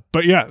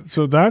 But yeah,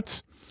 so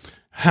that's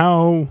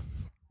how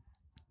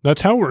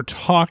we're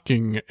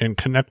talking and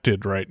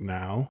connected right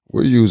now.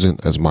 We're using,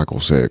 as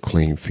Michael said,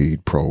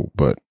 CleanFeed Pro,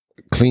 but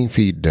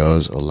CleanFeed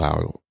does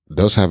allow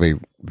does have a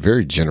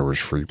very generous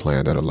free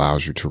plan that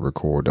allows you to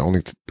record. The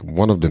only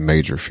one of the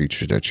major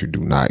features that you do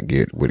not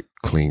get with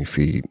Clean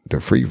Feed, the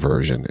free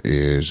version,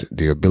 is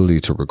the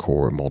ability to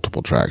record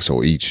multiple tracks.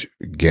 So each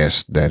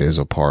guest that is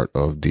a part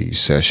of the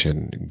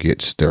session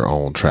gets their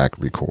own track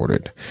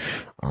recorded.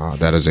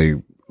 That is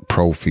a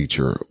pro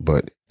feature,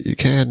 but you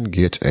can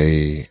get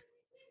a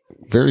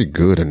very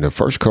good. And the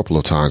first couple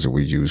of times that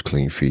we used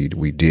Clean Feed,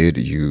 we did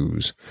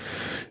use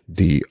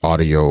the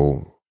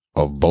audio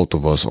of both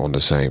of us on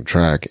the same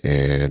track,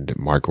 and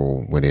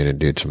Michael went in and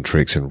did some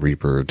tricks in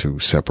Reaper to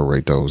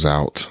separate those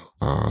out,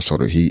 so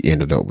that he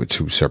ended up with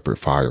 2 separate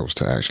files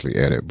to actually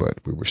edit, but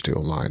we were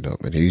still lined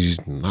up. And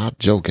he's not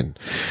joking,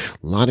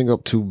 lining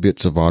up 2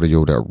 bits of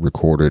audio that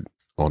recorded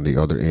on the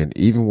other end.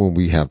 Even when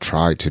we have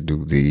tried to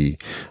do the,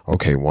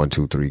 okay, 1,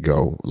 2, 3,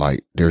 go,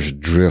 like there's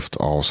drift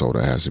also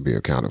that has to be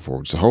accounted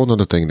for. It's a whole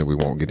other thing that we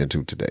won't get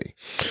into today.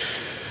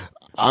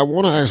 I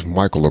want to ask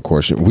Michael a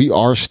question. We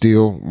are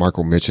still,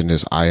 Michael mentioned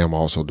this, I am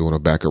also doing a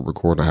backup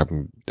recording. I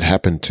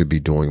happen to be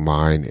doing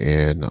mine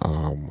in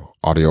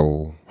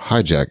Audio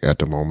Hijack at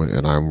the moment,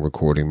 and I'm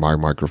recording my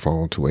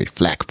microphone to a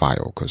FLAC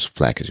file because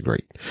FLAC is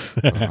great.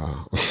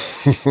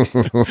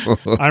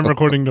 I'm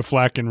recording to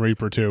FLAC in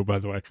Reaper too, by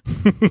the way.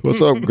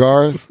 What's up,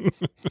 Garth?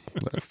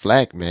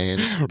 FLAC, man.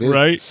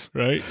 It's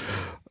Right.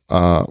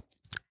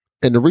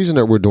 And the reason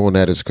that we're doing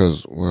that is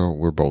because, well,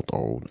 we're both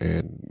old,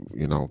 and,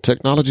 you know,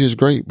 technology is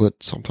great, but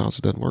sometimes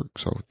it doesn't work.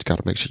 So you got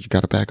to make sure you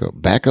got to back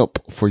up. Back up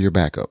for your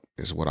backup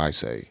is what I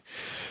say.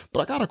 But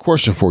I got a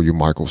question for you,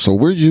 Michael. So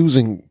we're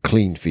using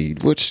Clean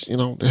Feed, which, you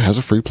know, it has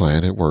a free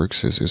plan. It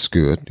works. It's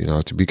good. You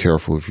know, to be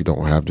careful if you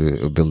don't have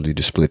the ability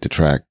to split the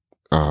track,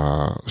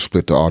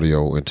 split the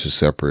audio into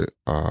separate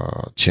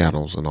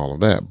channels and all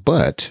of that.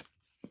 But,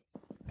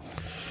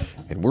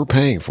 and we're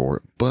paying for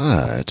it,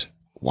 but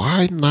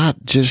why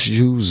not just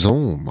use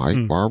Zoom, Mike?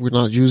 Why are we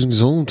not using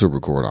Zoom to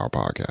record our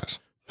podcast?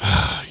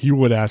 You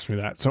would ask me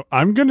that. So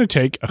I'm going to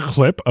take a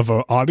clip of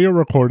an audio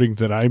recording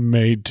that I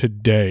made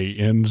today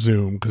in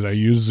Zoom, because I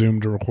use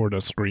Zoom to record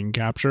a screen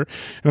capture,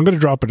 and I'm going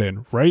to drop it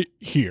in right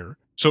here.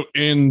 So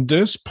in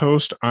this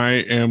post, I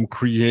am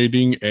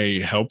creating a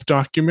help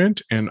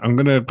document, and I'm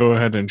going to go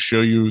ahead and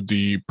show you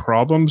the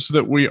problems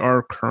that we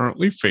are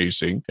currently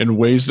facing and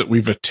ways that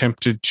we've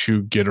attempted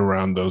to get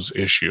around those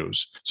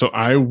issues. So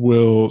I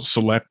will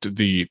select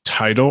the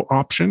title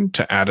option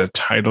to add a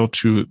title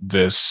to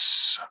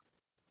this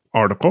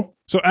article.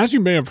 So as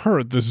you may have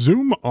heard, the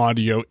Zoom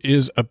audio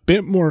is a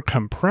bit more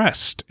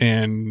compressed,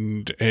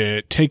 and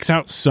it takes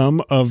out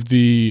some of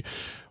the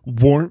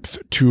warmth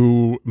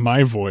to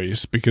my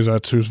voice, because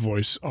that's whose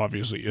voice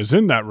obviously is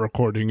in that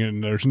recording,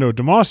 and there's no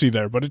Demasi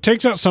there, but it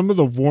takes out some of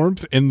the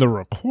warmth in the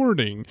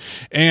recording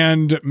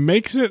and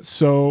makes it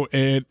so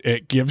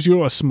it gives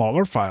you a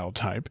smaller file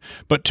type.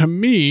 But to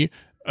me,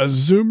 a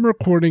Zoom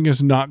recording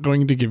is not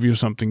going to give you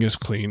something as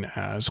clean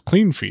as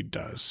Clean Feed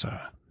does.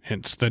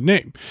 Hence the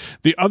name.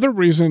 The other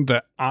reason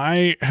that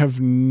I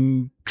have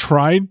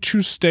tried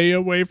to stay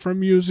away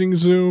from using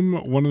Zoom,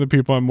 one of the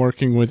people I'm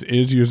working with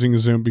is using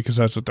Zoom because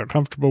that's what they're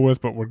comfortable with,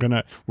 but we're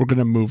gonna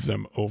move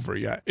them over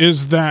yet,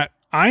 is that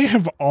I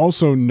have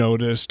also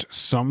noticed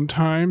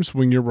sometimes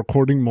when you're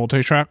recording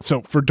multi-track,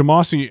 so for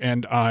Demasi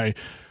and I,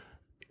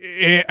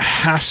 it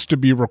has to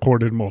be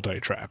recorded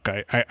multi-track.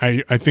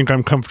 I think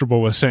I'm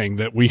comfortable with saying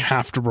that we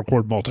have to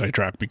record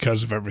multi-track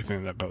because of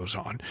everything that goes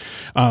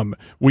on.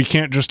 We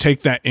can't just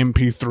take that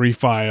MP3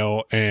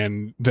 file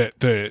and that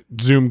the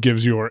Zoom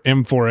gives you, or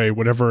M4A,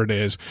 whatever it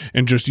is,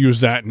 and just use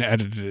that and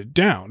edit it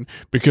down,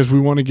 because we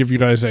want to give you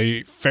guys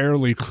a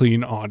fairly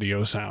clean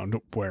audio sound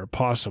where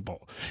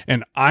possible.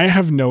 And I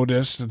have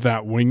noticed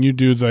that when you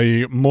do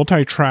the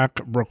multi-track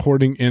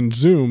recording in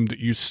Zoom, that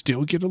you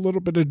still get a little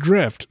bit of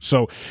drift.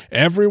 So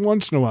every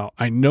once in a while,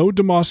 I know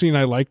Demasi and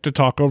I like to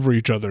talk over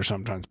each other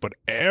sometimes, but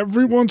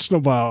every once in a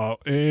while,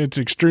 it's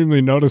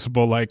extremely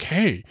noticeable, like,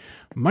 hey,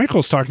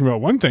 Michael's talking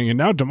about one thing, and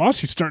now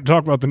Demasi's starting to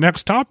talk about the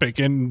next topic,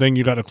 and then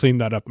you got to clean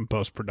that up in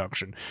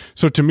post-production.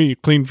 So to me,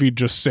 Clean Feed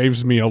just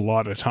saves me a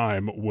lot of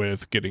time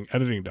with getting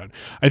editing done.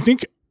 I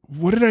think,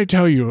 what did I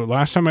tell you?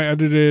 Last time I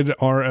edited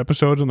our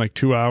episode in like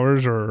 2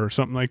 hours or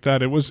something like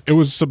that. It was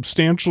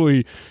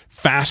substantially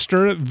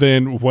faster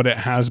than what it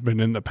has been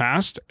in the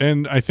past.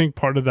 And I think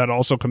part of that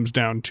also comes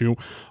down to,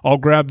 I'll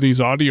grab these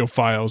audio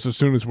files as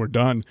soon as we're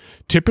done.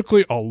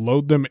 Typically, I'll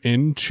load them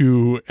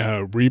into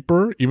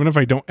Reaper. Even if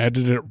I don't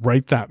edit it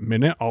right that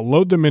minute, I'll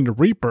load them into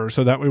Reaper,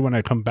 so that way when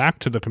I come back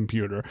to the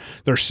computer,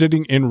 they're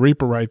sitting in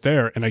Reaper right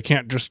there, and I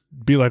can't just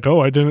be like, oh,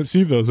 I didn't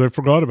see those, I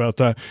forgot about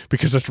that,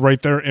 because it's right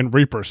there in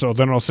Reaper. So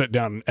then I'll sit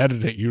down and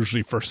edit it,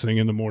 usually first thing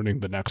in the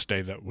morning the next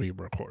day that we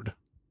record.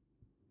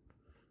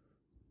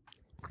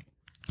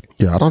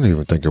 Yeah, I don't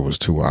even think it was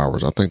 2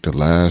 hours. I think the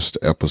last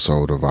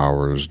episode of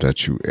ours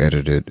that you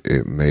edited,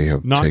 it may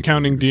have not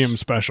counting DM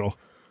special.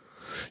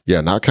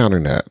 Yeah, not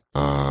counting that.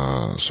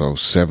 So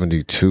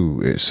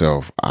 72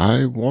 itself.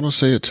 I want to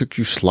say it took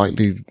you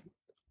slightly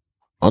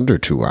under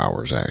 2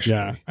 hours, actually.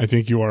 Yeah, I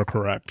think you are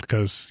correct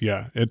because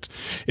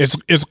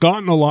it's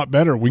gotten a lot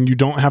better when you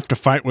don't have to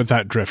fight with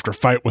that drift or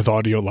fight with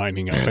audio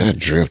lining up. Man, that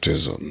drift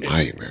is a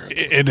nightmare.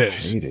 It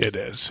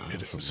is.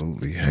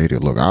 Absolutely hate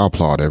it. Look, I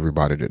applaud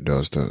everybody that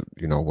does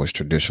what's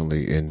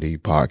traditionally in the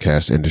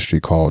podcast industry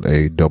called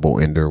a double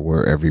ender,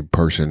 where every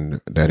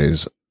person that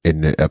is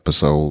in the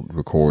episode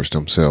records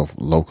themselves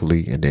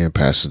locally and then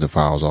passes the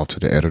files off to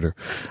the editor.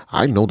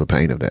 I know the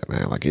pain of that,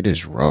 man. Like, it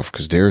is rough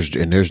because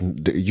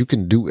you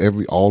can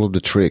do all of the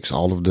tricks,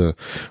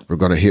 we're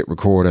going to hit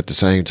record at the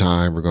same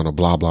time. We're going to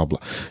blah, blah, blah.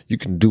 You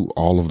can do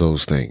all of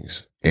those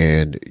things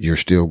and you're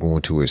still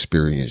going to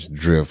experience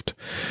drift.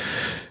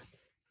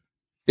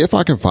 If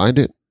I can find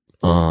it,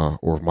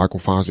 or if Michael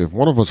finds it, if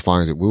one of us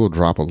finds it, we will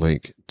drop a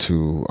link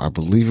to, I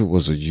believe it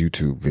was a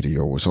YouTube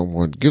video where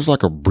someone gives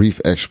like a brief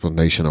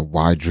explanation of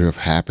why drift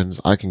happens.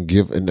 I can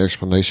give an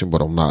explanation,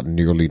 but I'm not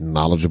nearly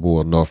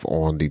knowledgeable enough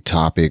on the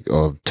topic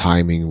of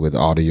timing with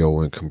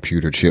audio and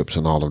computer chips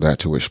and all of that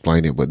to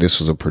explain it. But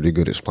this is a pretty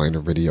good explainer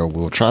video.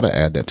 We'll try to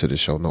add that to the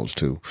show notes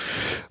too,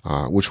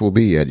 which will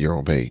be at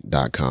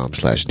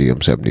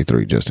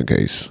yourownpay.com/DM73, just in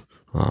case,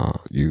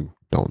 you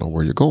don't know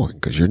where you're going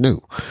because you're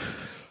new.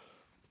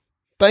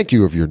 Thank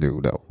you if you're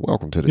new, though.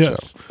 Welcome to the show.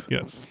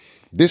 Yes.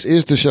 This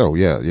is the show.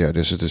 Yeah,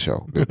 this is the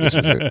show. This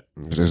is it.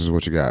 This is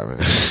what you got, man.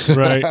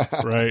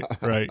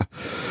 Right.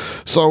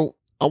 So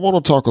I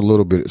want to talk a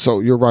little bit. So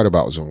you're right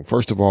about Zoom.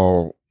 First of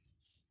all,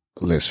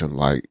 listen,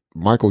 like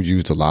Michael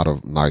used a lot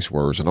of nice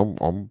words, and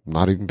I'm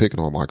not even picking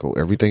on Michael.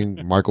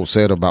 Everything Michael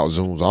said about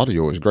Zoom's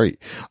audio is great.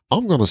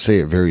 I'm going to say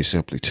it very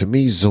simply. To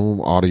me, Zoom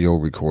audio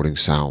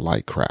recordings sound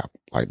like crap.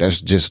 Like,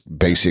 that's just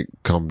basic,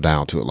 come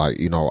down to it. Like,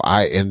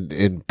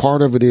 and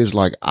part of it is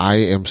like, I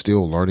am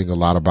still learning a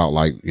lot about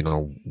like,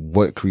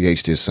 what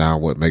creates this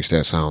sound, what makes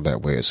that sound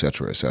that way, et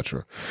cetera, et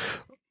cetera.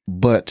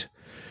 But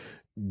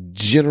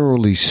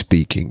generally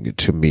speaking,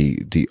 to me,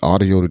 the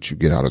audio that you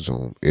get out of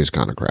Zoom is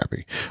kind of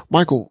crappy.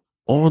 Michael,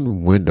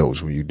 on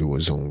Windows, when you do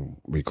a Zoom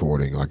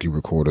recording, like you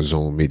record a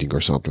Zoom meeting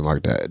or something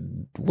like that,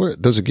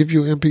 what does it give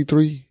you an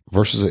MP3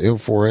 versus an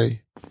M4A?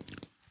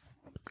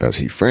 As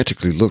he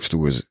frantically looks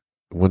through his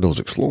Windows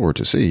Explorer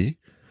to see.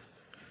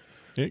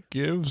 It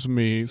gives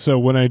me, so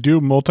when I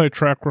do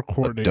multi-track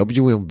recording.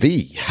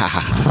 WMV.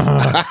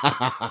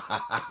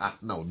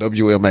 No,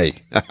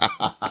 WMA.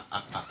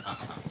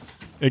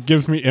 It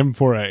gives me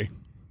M4A.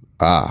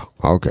 Ah,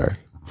 okay.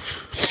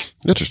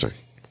 Interesting.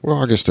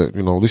 Well, I guess that,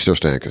 at least they're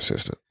staying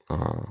consistent.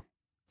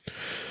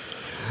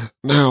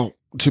 Now,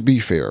 to be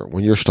fair,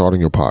 when you're starting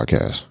your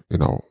podcast,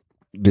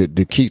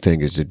 the key thing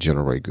is to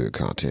generate good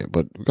content.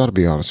 But we got to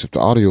be honest, if the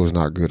audio is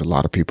not good, a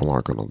lot of people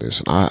aren't going to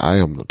listen. I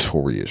am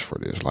notorious for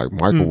this. Like,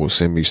 Michael will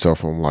send me stuff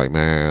from like,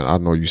 man, I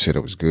know you said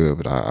it was good,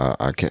 but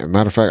I can't.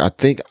 Matter of fact, I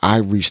think I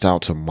reached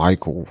out to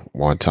Michael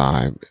one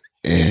time,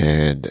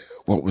 and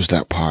what was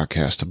that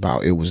podcast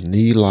about? It was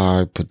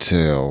Neelai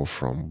Patel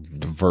from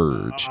The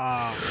Verge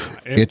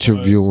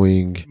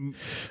interviewing.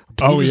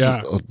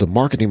 The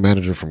marketing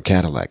manager from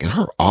Cadillac, and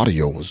her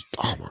audio was,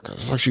 oh my God,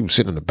 it's like she was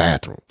sitting in the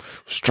bathroom.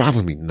 It was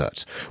driving me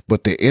nuts.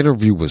 But the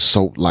interview was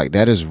so, like,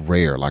 that is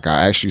rare. Like,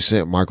 I actually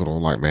sent Michael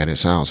on, like, man, it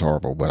sounds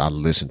horrible, but I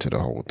listened to the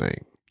whole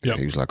thing. Yep. And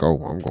he was like,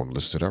 oh, I'm going to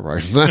listen to that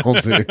right now.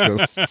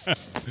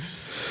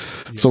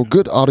 So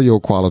good audio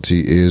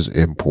quality is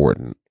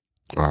important.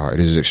 It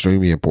is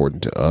extremely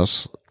important to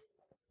us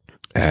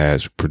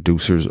as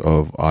producers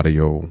of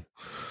audio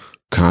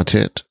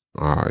content.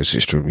 It's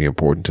extremely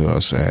important to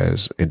us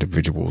as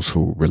individuals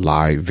who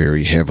rely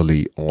very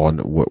heavily on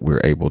what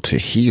we're able to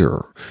hear,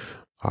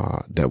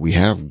 that we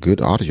have good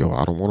audio.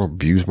 I don't want to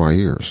abuse my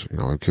ears.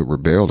 It could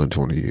rebel in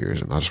 20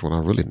 years, and that's when I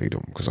really need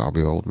them because I'll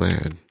be an old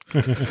man.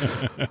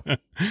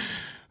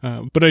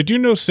 But I do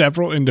know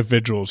several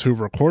individuals who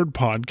record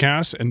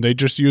podcasts and they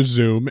just use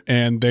Zoom,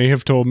 and they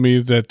have told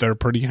me that they're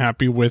pretty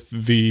happy with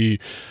the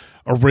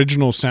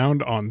original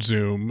sound on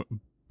Zoom.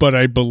 But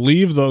I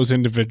believe those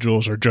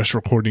individuals are just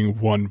recording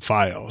one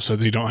file, so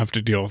they don't have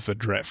to deal with the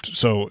drift.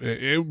 So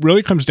it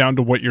really comes down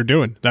to what you're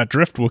doing. That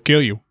drift will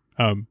kill you.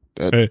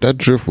 That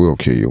drift will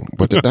kill you.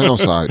 But the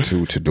downside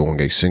to doing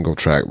a single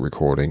track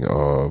recording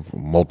of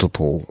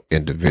multiple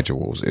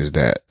individuals is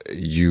that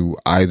you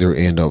either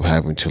end up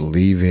having to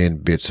leave in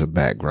bits of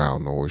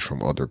background noise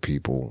from other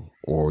people,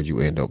 or you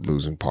end up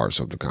losing parts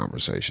of the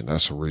conversation.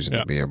 That's the reason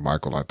that me and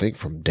Michael, I think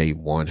from day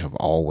one,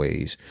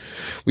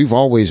 we've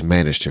always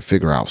managed to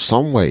figure out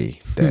some way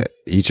that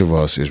each of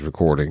us is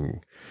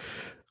recording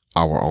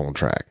our own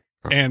track.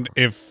 And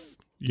if,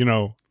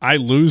 I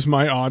lose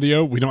my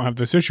audio, we don't have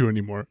this issue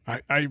anymore.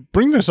 I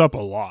bring this up a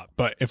lot,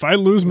 but if I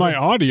lose my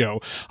audio,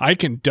 I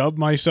can dub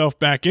myself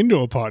back into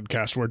a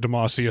podcast where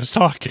Demasi is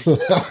talking.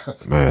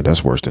 Man,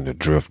 that's worse than the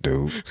drift,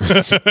 dude.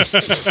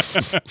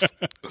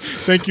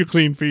 Thank you,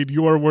 Clean Feed.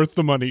 You are worth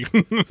the money.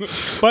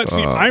 But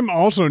see, I'm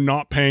also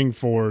not paying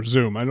for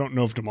Zoom. I don't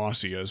know if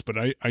Demasi is, but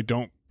I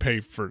don't pay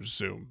for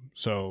Zoom.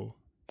 So,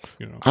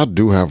 I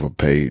do have a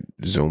paid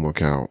Zoom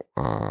account.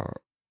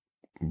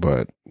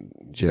 But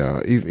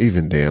yeah,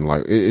 even then,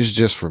 like it's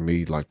just for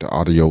me, like the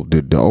audio,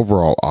 the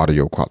overall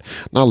audio quality.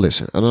 Now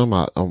listen, and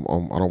I don't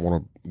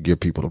want to give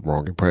people the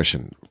wrong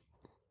impression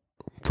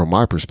from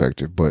my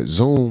perspective, but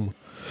Zoom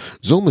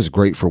is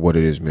great for what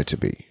it is meant to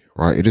be,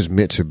 right? It is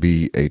meant to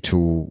be a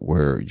tool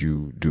where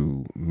you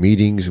do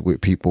meetings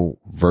with people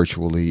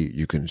virtually.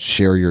 You can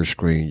share your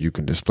screen. You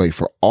can display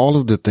for all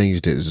of the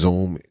things that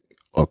Zoom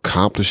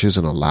accomplishes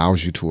and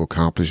allows you to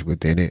accomplish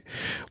within it.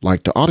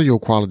 Like the audio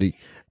quality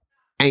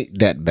ain't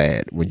that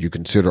bad when you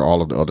consider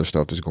all of the other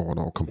stuff that's going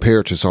on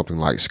compared to something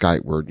like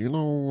Skype, where, you know,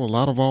 a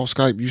lot of all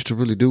Skype used to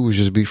really do was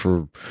just be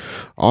for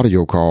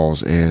audio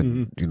calls,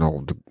 and you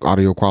know, the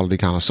audio quality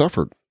kind of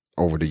suffered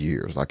over the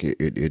years. Like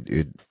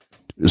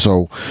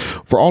so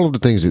for all of the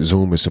things that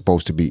Zoom is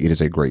supposed to be, it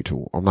is a great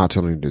tool. I'm not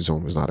telling you that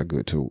Zoom is not a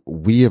good tool.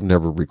 We have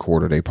never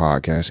recorded a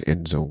podcast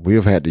in Zoom. We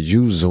have had to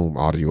use Zoom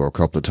audio a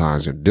couple of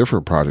times in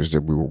different projects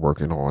that we were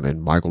working on.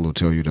 And Michael will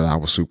tell you that I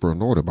was super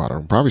annoyed about it.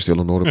 I'm probably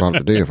still annoyed about it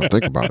today if I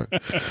think about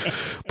it.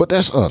 But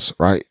that's us,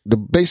 right? The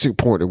basic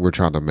point that we're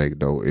trying to make,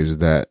 though, is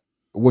that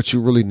what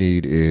you really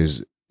need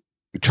is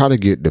try to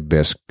get the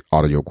best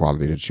audio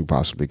quality that you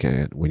possibly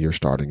can when you're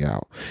starting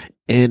out.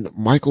 And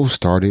Michael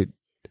started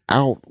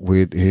out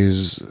with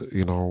his,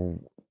 you know,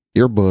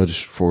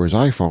 earbuds for his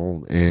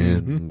iPhone,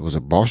 and was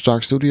it Boss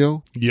Jock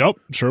Studio? Yep,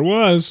 sure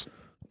was.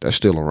 That's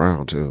still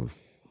around too.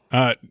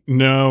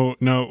 No,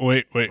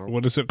 wait.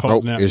 What is it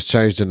called now? It's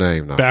changed the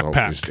name now.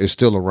 Backpack. It's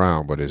still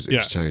around, but it's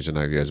changed the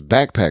name. Yeah, it's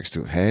Backpacks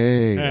too.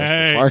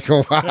 Hey,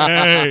 Michael.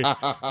 Hey,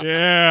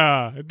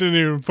 yeah. It didn't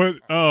even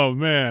put. Oh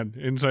man,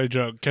 inside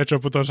joke. Catch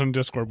up with us on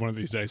Discord one of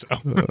these days.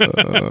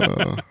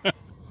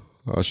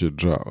 I should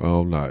drop.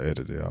 Oh, I'm not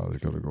editing. I was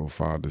going to go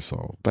find this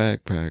song.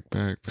 Backpack.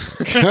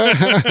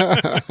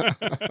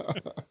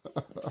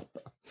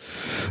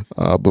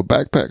 But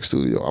Backpack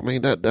Studio, I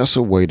mean, that's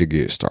a way to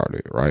get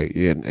started, right?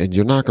 And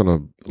you're not going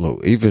to,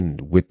 look, even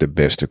with the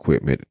best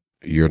equipment,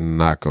 you're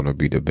not going to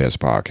be the best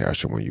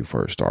podcaster when you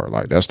first start.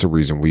 Like, that's the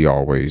reason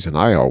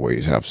I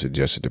always have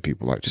suggested to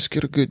people, like, just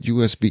get a good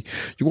USB.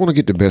 You want to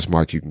get the best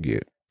mic you can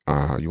get.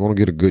 You want to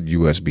get a good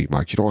USB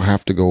mic. You don't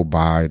have to go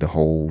buy the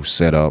whole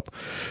setup.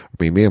 I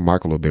mean, me and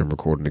Michael have been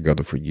recording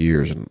together for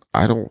years, and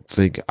I don't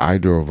think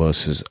either of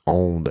us has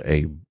owned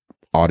a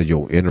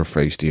audio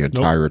interface the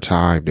entire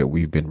time that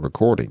we've been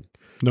recording.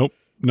 Nope.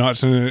 Not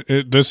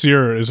this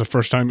year is the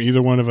first time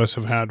either one of us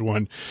have had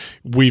one.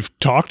 We've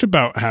talked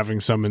about having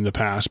some in the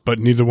past, but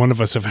neither one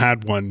of us have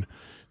had one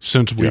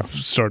since we've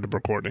started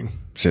recording.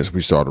 Since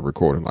we started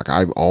recording. Like,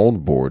 I've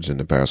owned boards in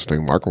the past. I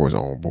think Michael has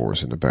owned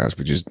boards in the past.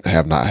 We just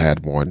have not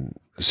had one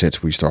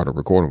since we started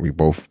recording. We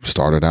both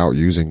started out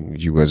using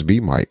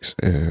USB mics.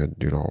 And,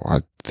 you know,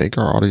 I think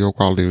our audio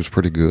quality was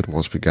pretty good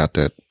once we got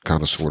that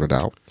kind of sorted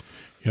out.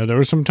 Yeah, there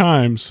were some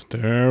times. Oh,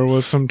 man.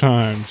 Were some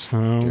times,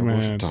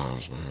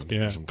 man.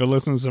 Yeah, go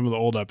listen to some of the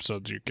old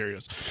episodes. You're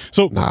curious.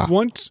 So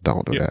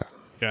don't do that.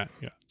 Yeah.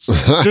 So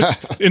just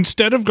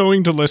instead of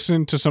going to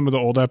listen to some of the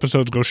old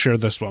episodes, go share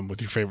this one with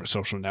your favorite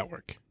social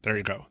network. There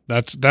you go.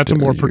 That's a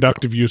more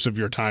productive use of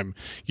your time.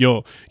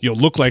 You'll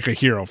look like a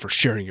hero for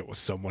sharing it with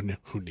someone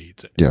who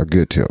needs it. Yeah,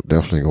 good tip.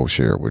 Definitely go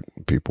share it with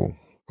people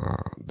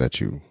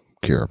that you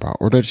care about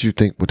or that you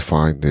think would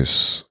find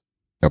this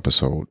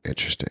episode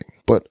interesting.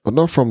 But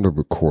enough from the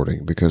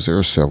recording, because there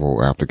are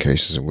several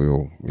applications, and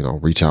we'll, you know,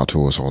 reach out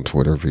to us on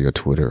Twitter via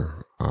Twitter.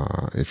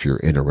 If you're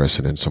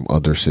interested in some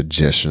other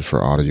suggestions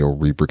for audio,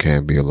 Reaper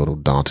can be a little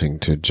daunting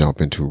to jump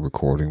into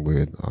recording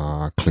with.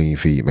 Clean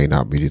feed may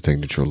not be the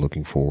thing that you're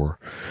looking for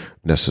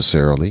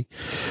necessarily.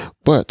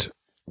 But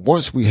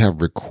once we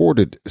have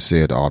recorded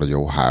said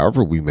audio,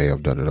 however we may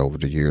have done it over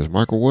the years,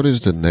 Michael, what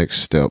is the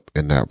next step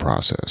in that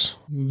process?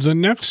 The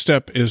next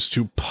step is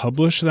to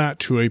publish that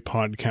to a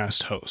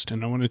podcast host.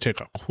 And I want to take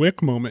a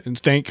quick moment and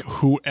thank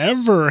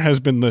whoever has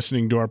been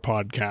listening to our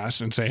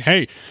podcast and say,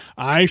 hey,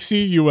 I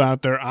see you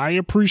out there. I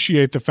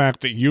appreciate the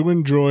fact that you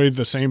enjoy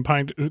the same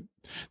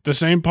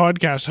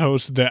podcast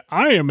host that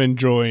I am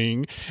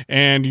enjoying,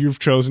 and you've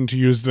chosen to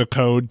use the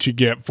code to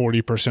get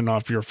 40%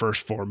 off your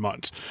first 4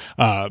 months,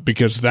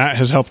 because that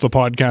has helped the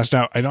podcast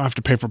out. I don't have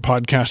to pay for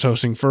podcast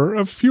hosting for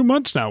a few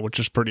months now, which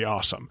is pretty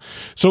awesome.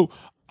 So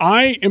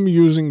I am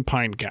using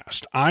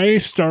Pinecast. I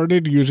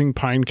started using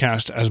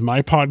Pinecast as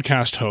my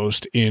podcast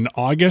host in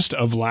August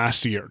of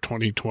last year,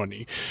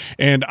 2020.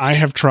 And I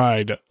have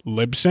tried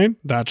Libsyn.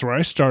 That's where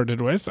I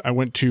started with. I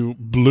went to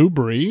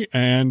Blueberry,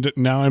 and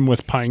now I'm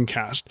with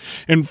Pinecast.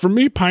 And for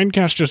me,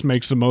 Pinecast just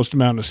makes the most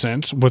amount of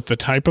sense with the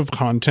type of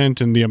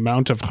content and the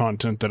amount of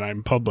content that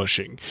I'm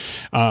publishing.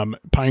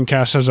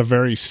 Pinecast has a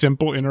very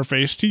simple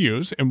interface to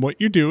use. And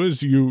what you do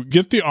is you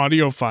get the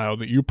audio file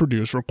that you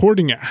produce,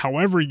 recording it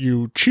however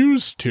you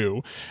choose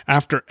to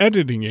after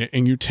editing it,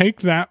 and you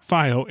take that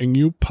file and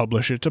you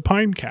publish it to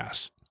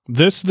Pinecast.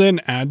 This then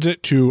adds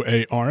it to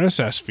a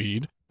RSS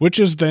feed. which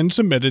is then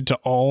submitted to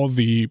all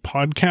the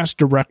podcast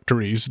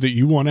directories that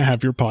you want to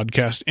have your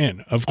podcast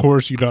in. Of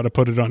course, you got to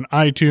put it on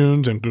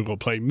iTunes and Google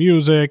Play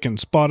Music and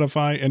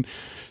Spotify. And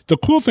the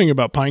cool thing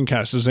about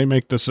Pinecast is they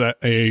make this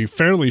a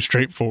fairly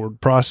straightforward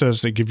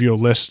process. They give you a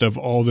list of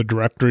all the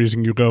directories,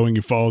 and you go and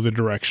you follow the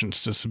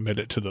directions to submit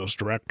it to those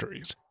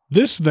directories.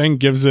 This then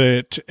gives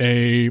it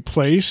a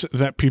place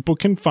that people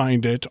can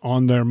find it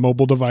on their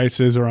mobile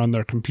devices or on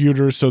their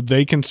computers so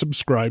they can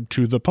subscribe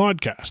to the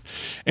podcast.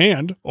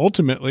 And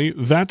ultimately,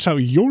 that's how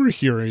you're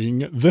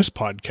hearing this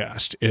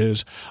podcast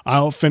is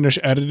I'll finish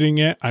editing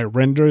it. I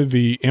render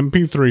the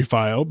MP3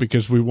 file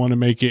because we want to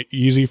make it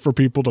easy for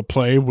people to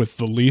play with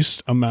the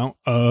least amount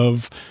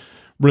of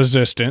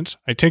resistance.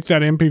 I take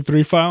that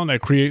MP3 file and I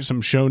create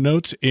some show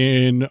notes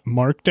in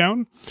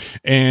Markdown,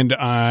 and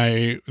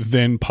I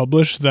then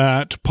publish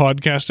that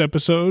podcast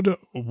episode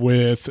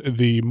with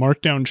the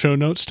Markdown show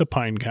notes to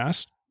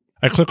Pinecast.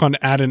 I click on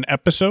add an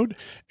episode,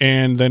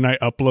 and then I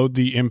upload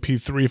the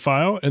MP3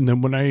 file. And then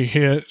when I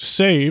hit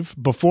save,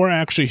 before I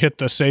actually hit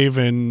the save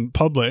and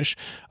publish,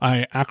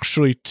 I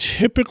actually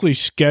typically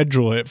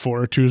schedule it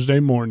for a Tuesday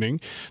morning.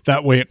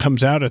 That way it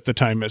comes out at the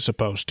time it's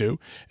supposed to.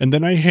 And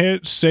then I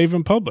hit save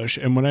and publish.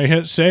 And when I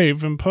hit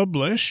save and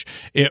publish,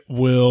 it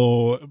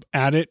will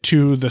add it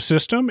to the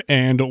system.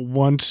 And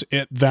once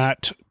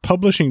that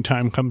publishing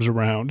time comes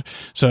around,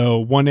 so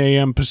 1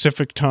 a.m.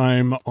 Pacific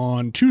time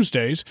on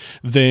Tuesdays,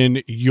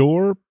 then your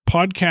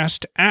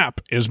podcast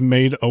app is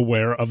made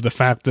aware of the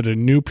fact that a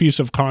new piece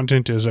of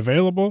content is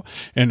available,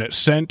 and it's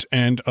sent,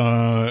 and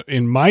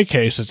in my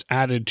case, it's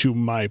added to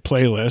my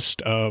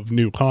playlist of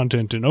new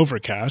content in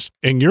Overcast.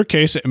 In your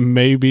case, it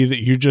may be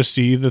that you just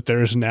see that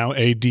there's now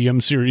a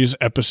DM series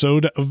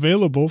episode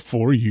available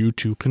for you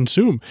to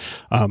consume,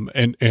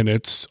 and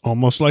it's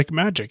almost like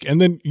magic. And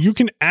then you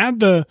can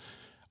add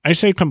I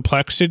say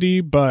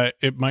complexity, but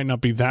it might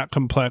not be that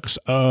complex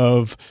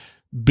of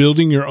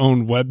building your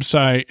own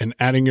website and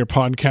adding your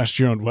podcast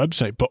to your own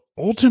website. But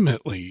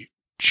ultimately,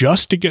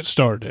 just to get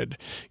started,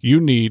 you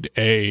need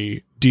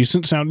a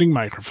decent sounding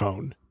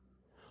microphone,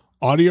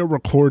 audio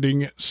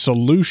recording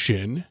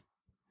solution,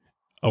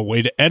 a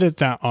way to edit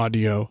that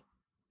audio,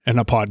 and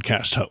a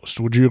podcast host.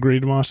 Would you agree,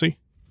 Demasi?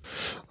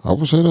 I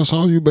would say that's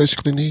all you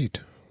basically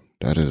need.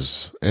 That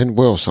is, and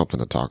well, something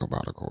to talk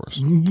about, of course.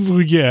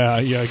 Yeah,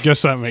 I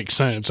guess that makes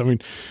sense. I mean,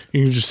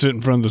 you can just sit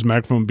in front of this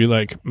microphone and be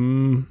like,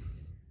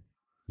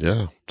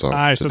 Yeah. So,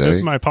 hi, so this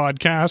is my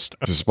podcast.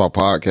 This is my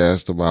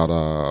podcast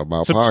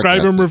about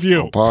subscribe and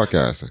review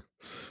podcasting.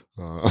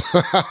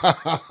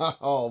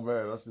 Oh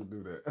man, I should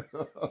do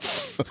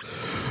that.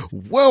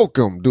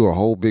 Welcome, do a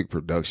whole big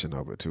production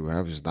of it too.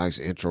 Have this nice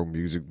intro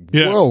music.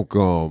 Yeah.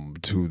 Welcome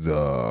to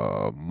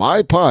the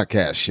My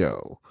Podcast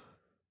Show.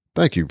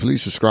 Thank you.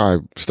 Please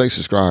subscribe. Stay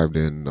subscribed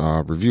and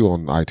review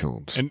on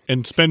iTunes.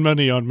 And spend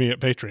money on me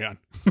at Patreon.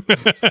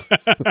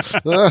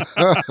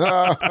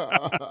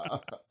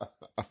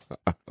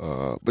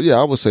 But yeah,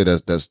 I would say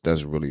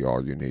that's really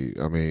all you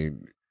need. I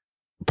mean,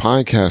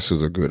 Pinecast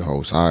is a good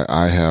host.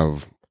 I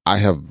have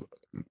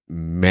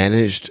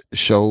managed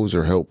shows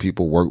or helped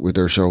people work with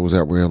their shows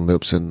that were in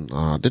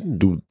Lipson. Didn't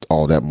do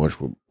all that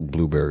much with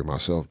Blueberry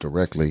myself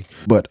directly,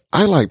 but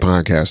I like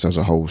Pinecast as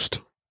a host.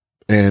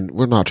 And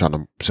we're not trying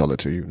to sell it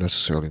to you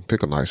necessarily.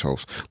 Pick a nice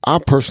host. I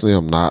personally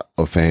am not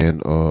a fan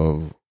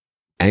of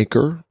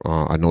Anchor.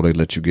 I know they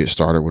let you get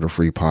started with a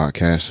free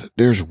podcast.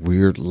 There's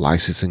weird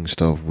licensing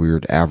stuff,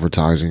 weird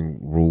advertising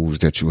rules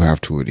that you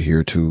have to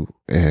adhere to.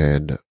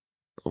 And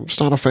I'm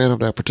just not a fan of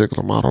that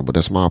particular model, but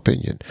that's my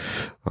opinion.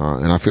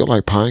 And I feel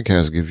like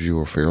Pinecast gives you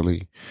a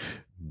fairly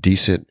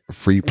decent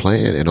free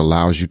plan and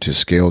allows you to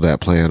scale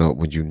that plan up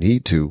when you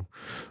need to.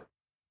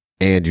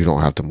 And you don't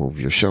have to move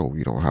your show.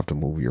 You don't have to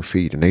move your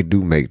feed. And they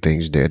do make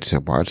things dead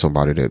simple. I had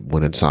somebody that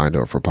went and signed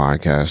up for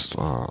Pinecast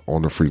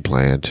on the free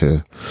plan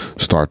to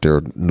start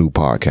their new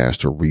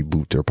podcast or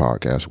reboot their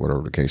podcast,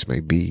 whatever the case may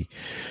be.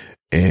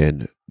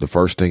 And the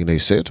first thing they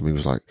said to me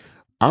was like,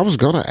 I was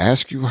going to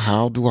ask you,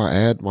 how do I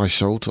add my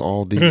show to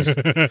all these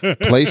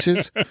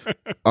places?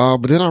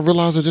 But then I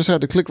realized I just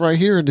had to click right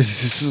here. And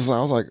this is,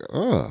 I was like,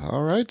 oh,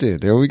 all right then.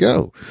 There we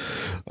go.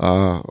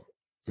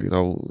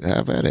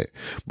 Have at it.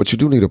 But you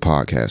do need a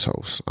podcast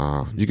host.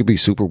 You could be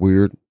super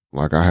weird,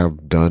 like I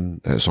have done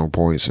at some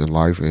points in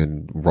life,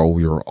 and roll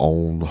your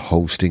own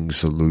hosting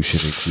solution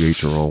and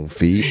create your own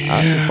feed. Yeah.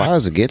 I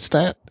advise against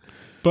that.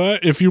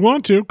 But if you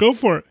want to, go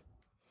for it.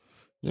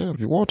 Yeah, if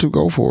you want to,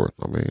 go for it.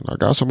 I mean, I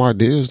got some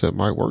ideas that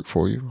might work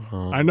for you.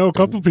 I know a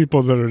couple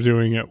people that are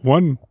doing it.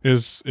 One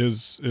is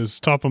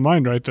top of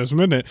mind right this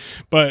minute,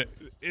 but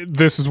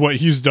this is what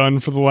he's done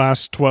for the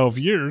last 12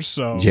 years.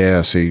 So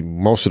yeah, see,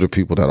 most of the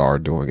people that are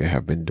doing it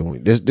have been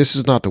doing this. This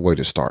is not the way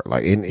to start.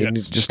 Like,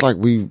 yes. Just like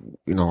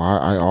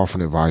I often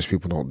advise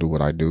people don't do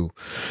what I do.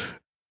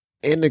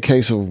 In the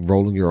case of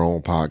rolling your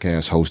own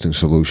podcast hosting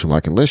solution,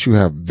 like unless you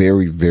have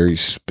very, very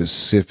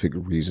specific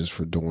reasons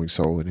for doing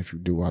so, and if you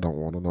do, I don't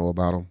want to know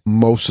about them.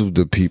 Most of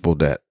the people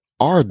that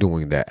are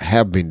doing that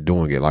have been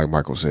doing it, like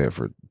Michael said,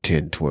 for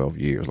 10, 12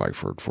 years, like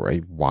for a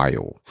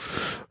while.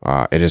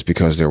 And it's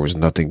because there was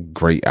nothing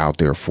great out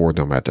there for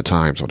them at the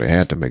time. So they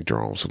had to make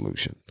their own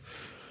solution.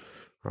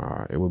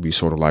 It would be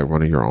sort of like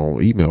running your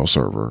own email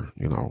server,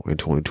 in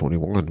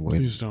 2021 when,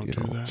 Please don't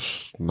do that.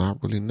 It's not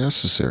really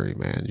necessary,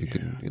 man. You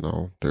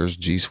can, there's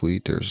G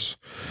Suite, there's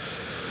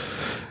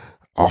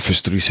Office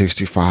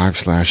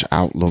 365 /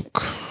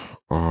 Outlook.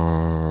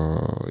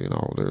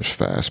 There's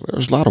Fast.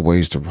 There's a lot of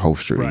ways to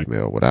host your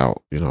email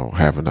without,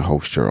 having to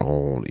host your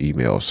own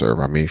email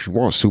server. I mean, if you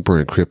want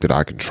super encrypted,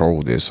 I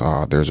control this.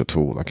 There's a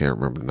tool. I can't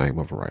remember the name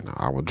of it right now.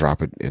 I will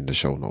drop it in the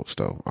show notes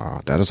though.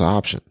 That is an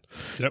option.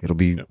 Yep. It'll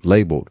be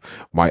labeled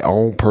my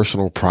own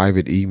personal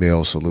private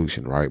email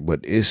solution, right?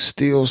 But it's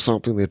still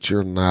something that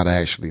you're not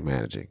actually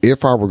managing.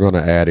 If I were going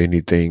to add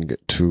anything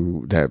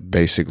to that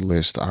basic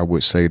list, I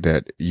would say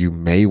that you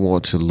may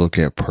want to look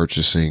at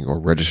purchasing or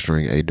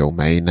registering a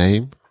domain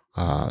name,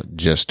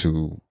 just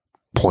to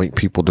point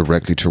people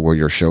directly to where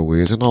your show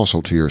is and also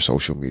to your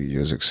social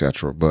medias,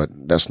 etc. But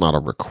that's not a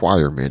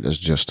requirement. It's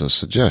just a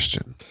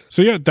suggestion.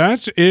 So yeah,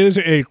 that is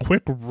a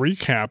quick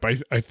recap.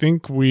 I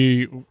think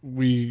we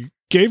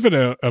gave it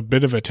a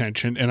bit of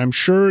attention, and I'm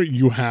sure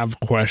you have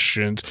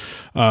questions.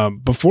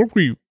 Before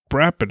we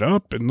wrap it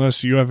up,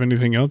 unless you have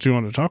anything else you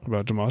want to talk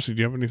about, Demasi,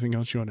 do you have anything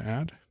else you want to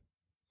add?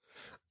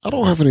 I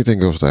don't have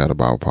anything else to add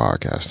about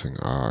podcasting.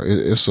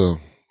 It's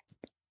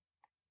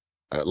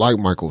like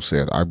Michael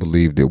said, I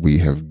believe that we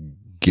have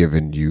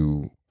given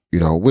you,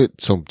 with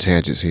some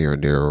tangents here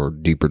and there or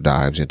deeper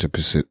dives into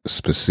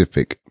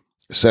specific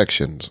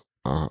sections,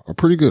 a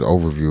pretty good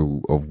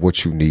overview of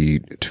what you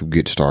need to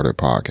get started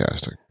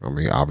podcasting. I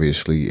mean,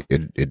 obviously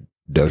it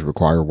does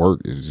require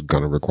work. It's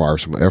going to require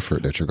some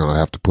effort that you're going to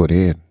have to put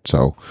in.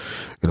 So,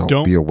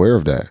 be aware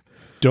of that.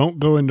 Don't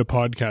go into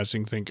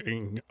podcasting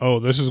thinking,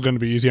 oh, this is going to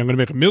be easy. I'm going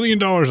to make $1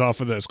 million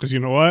off of this. Because you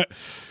know what?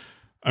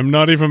 I'm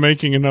not even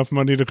making enough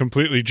money to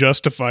completely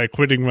justify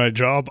quitting my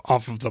job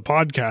off of the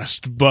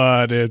podcast,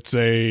 but it's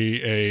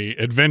a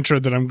adventure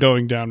that I'm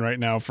going down right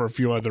now for a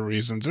few other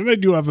reasons. And I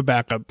do have a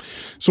backup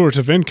source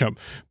of income,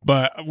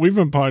 but I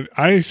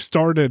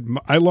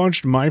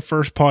launched my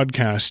first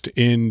podcast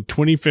in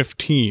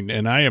 2015,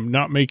 and I am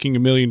not making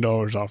 $1 million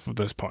off of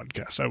this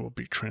podcast. I will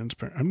be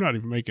transparent. I'm not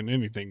even making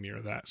anything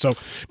near that. So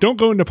don't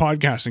go into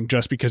podcasting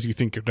just because you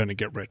think you're going to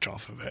get rich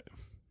off of it.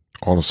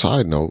 On a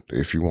side note,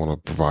 if you want to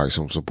provide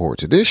some support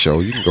to this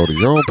show, you can go to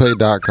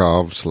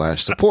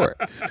yourownpay.com/support.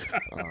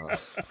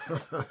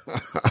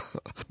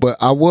 But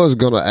I was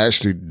going to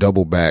actually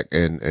double back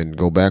and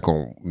go back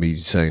on me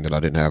saying that I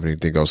didn't have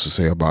anything else to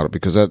say about it,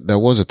 because that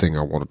was a thing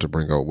I wanted to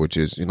bring up, which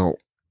is,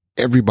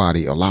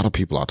 everybody, a lot of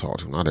people I talk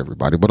to, not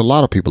everybody, but a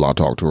lot of people I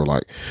talk to are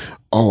like,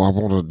 oh, I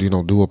want to,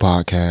 do a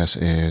podcast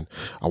and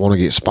I want to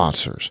get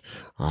sponsors.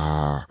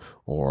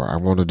 Or I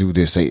want to do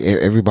this.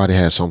 Everybody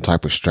has some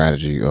type of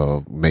strategy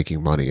of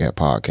making money at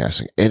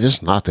podcasting. And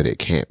it's not that it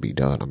can't be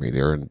done. I mean,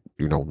 there are,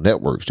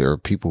 networks. There are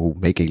people who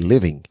make a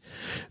living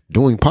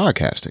doing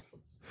podcasting.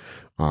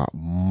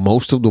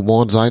 Most of the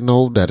ones I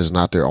know, that is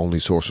not their only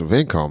source of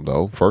income,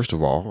 though. First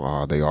of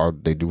all,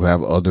 they do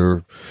have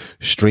other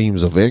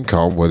streams of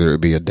income, whether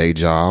it be a day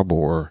job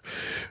or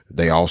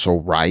they also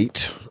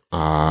write,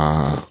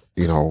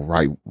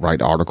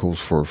 write articles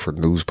for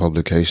news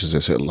publications,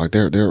 etc. Like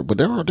but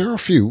there are a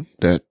few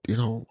that,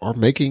 are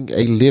making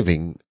a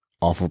living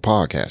off of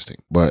podcasting,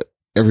 but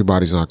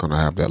everybody's not going to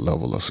have that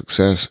level of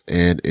success.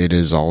 And it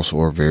is also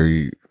a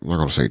very, I'm not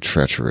going to say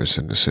treacherous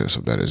in the sense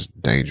of that it's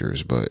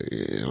dangerous, but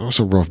it's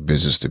a rough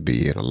business to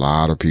be in. A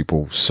lot of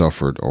people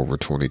suffered over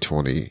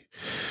 2020,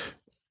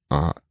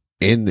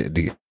 in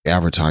the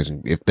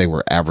advertising, if they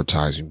were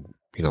advertising,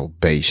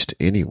 based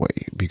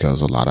anyway, because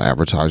a lot of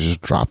advertisers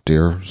dropped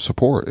their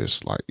support.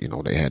 It's like,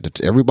 they had to,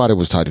 everybody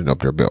was tightening up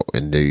their belt,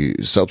 and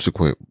the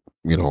subsequent,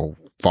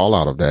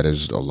 fallout of that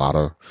is a lot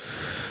of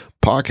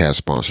podcast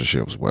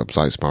sponsorships,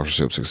 website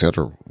sponsorships,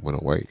 etc.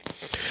 went away.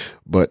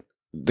 But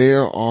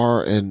there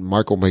are, and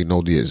Michael may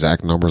know the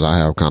exact numbers. I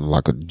have kind of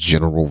like a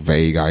general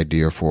vague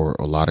idea for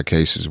a lot of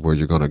cases where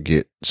you're going to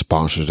get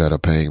sponsors that are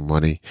paying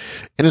money,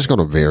 and it's going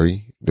to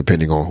vary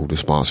depending on who the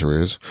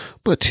sponsor is.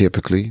 But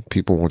typically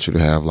people want you to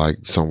have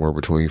like somewhere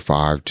between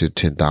 5,000 to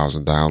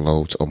 10,000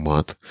 downloads a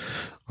month,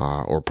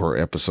 or per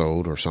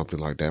episode or something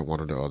like that, one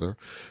or the other,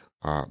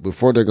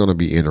 before they're going to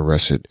be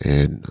interested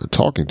in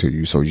talking to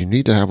you. So you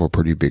need to have a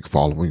pretty big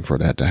following for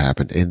that to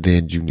happen. And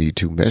then you need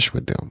to mesh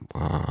with them.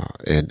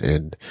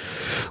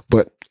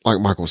 But like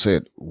Michael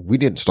said, we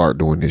didn't start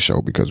doing this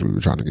show because we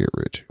were trying to get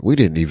rich. We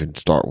didn't even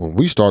start, when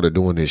we started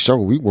doing this show,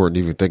 we weren't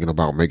even thinking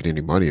about making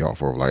any money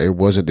off of it. Like, it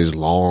wasn't this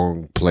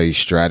long play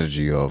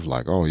strategy of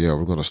like, oh yeah,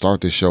 we're going to start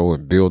this show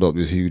and build up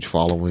this huge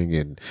following,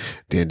 and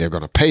then they're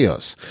going to pay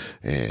us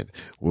and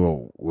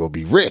we'll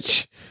be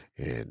rich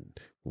and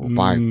we'll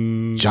buy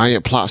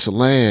giant plots of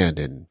land,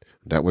 and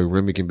that way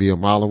Remy can be a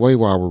mile away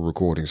while we're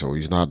recording, so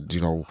he's not,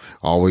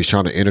 always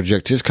trying to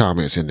interject his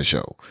comments in the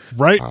show.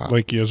 Right,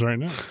 like he is right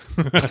now.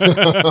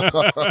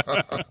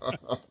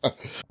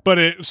 But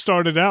it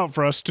started out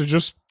for us to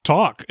just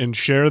talk and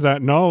share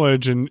that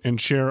knowledge and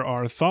share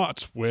our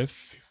thoughts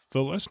with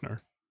the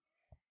listener.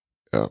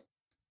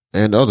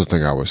 And the other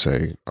thing I would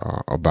say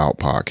about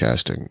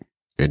podcasting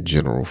in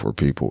general for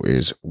people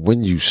is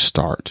when you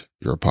start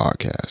your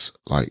podcast,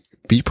 like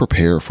be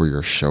prepared for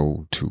your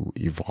show to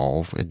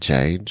evolve and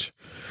change.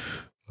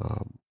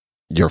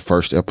 Your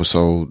first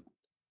episode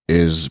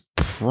is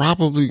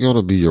probably going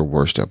to be your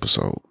worst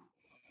episode.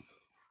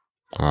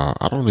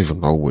 I don't even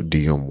know what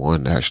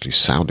DM1 actually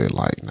sounded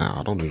like now.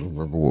 I don't even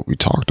remember what we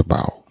talked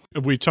about.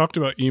 We talked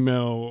about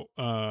email,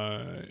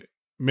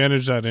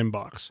 manage that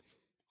inbox.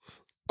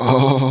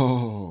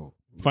 Oh.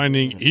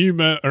 Finding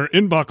email or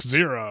inbox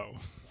 0.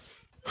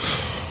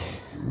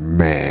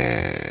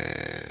 Man.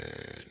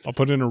 I'll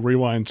put in a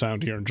rewind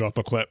sound here and drop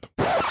a clip.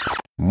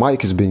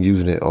 Mike has been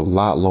using it a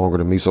lot longer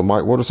than me. So,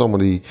 Mike, what are some of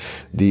the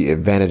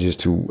advantages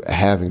to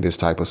having this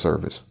type of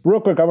service?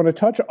 Real quick, I want to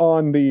touch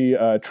on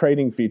the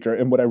trading feature,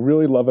 and what I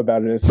really love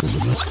about it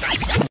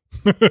is...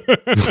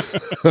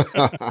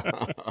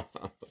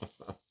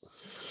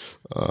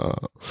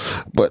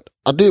 But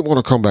I did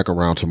want to come back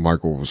around to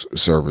Michael's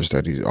service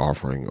that he's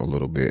offering a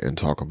little bit and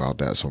talk about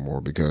that some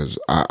more, because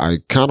I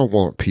kind of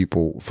want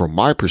people, from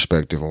my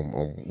perspective, I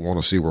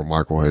want to see where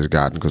Michael has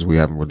gotten, because we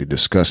haven't really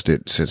discussed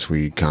it since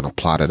we kind of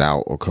plotted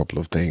out a couple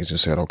of things and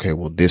said, okay,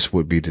 well, this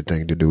would be the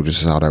thing to do.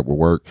 This is how that would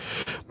work.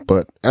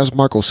 But as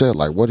Michael said,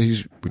 like what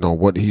he's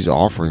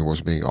offering,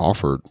 what's being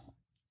offered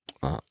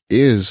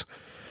is,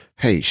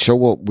 hey,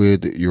 show up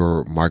with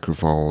your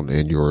microphone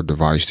and your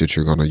device that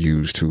you're going to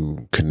use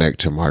to connect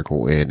to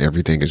Michael, and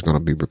everything is going to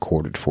be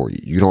recorded for you.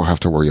 You don't have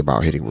to worry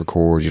about hitting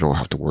record. You don't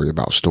have to worry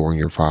about storing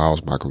your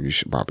files. Michael, you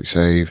should probably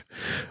save.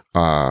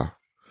 You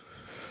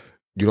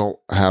don't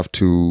have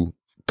to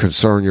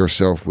concern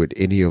yourself with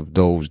any of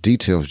those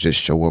details. Just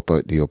show up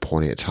at the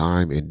appointed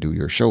time and do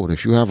your show. And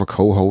if you have a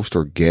co-host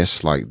or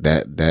guest like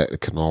that,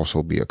 that can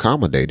also be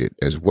accommodated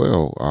as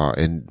well.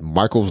 And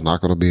Michael's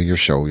not going to be in your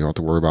show. You don't have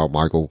to worry about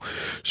Michael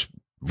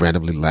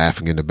randomly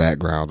laughing in the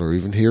background or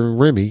even hearing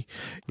Remy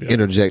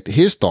interject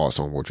his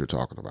thoughts on what you're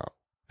talking about.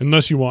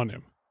 Unless you want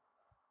him.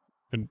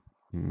 And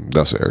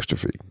that's an extra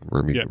fee.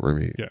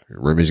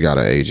 Remy's got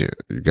an agent.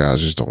 You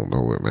guys just don't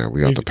know it, man.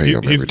 We have to pay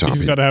him every time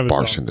he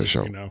barks in the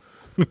show.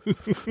 I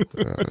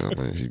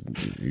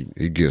mean,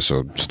 he gets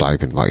a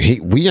stipend. Like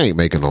we ain't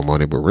making no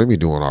money, but Remy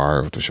doing all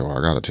right with the show. I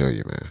got to tell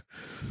you,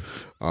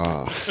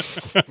 man.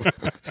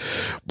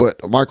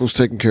 But Michael's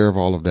taking care of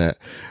all of that.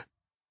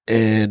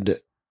 And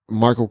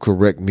Michael,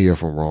 correct me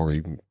if I'm wrong.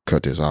 You can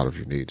cut this out if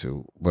you need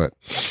to. But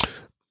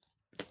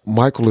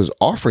Michael is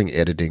offering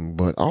editing,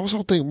 but I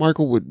also think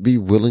Michael would be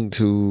willing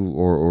to,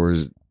 or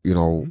is,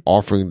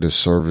 offering the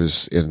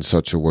service in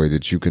such a way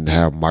that you can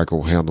have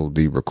Michael handle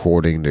the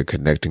recording, the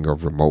connecting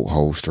of remote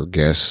hosts or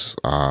guests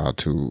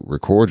to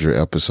record your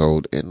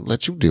episode and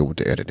let you deal with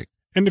the editing.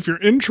 And if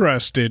you're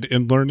interested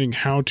in learning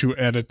how to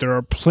edit, there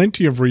are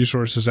plenty of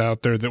resources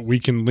out there that we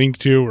can link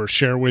to or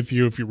share with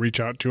you if you reach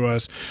out to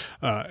us,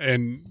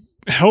 and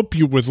help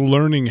you with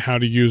learning how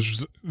to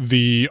use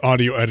the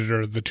audio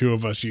editor the two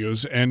of us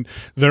use. And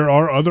there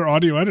are other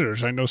audio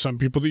editors. I know some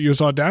people that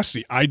use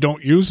Audacity. I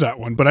don't use that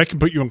one, but I can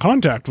put you in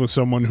contact with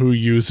someone who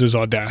uses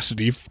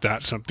Audacity if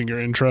that's something you're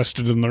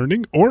interested in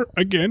learning. Or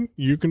again,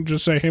 you can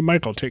just say, hey,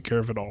 Michael, take care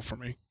of it all for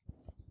me.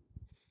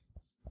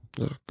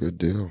 Good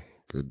deal.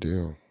 Good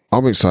deal.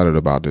 I'm excited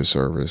about this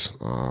service.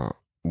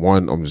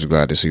 One, I'm just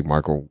glad to see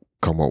Michael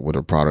come up with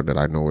a product that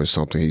I know is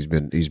something he's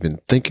been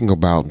thinking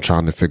about and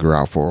trying to figure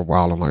out for a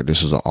while. I'm like,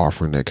 this is an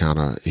offering that kind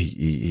of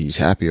he's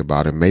happy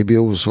about it. Maybe it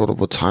was sort of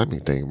a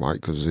timing thing,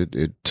 Mike, because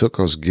it took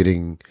us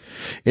getting.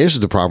 This is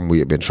the problem we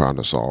have been trying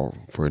to solve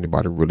for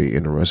anybody really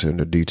interested in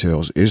the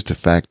details, is the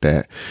fact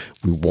that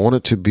we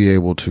wanted to be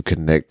able to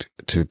connect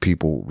to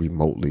people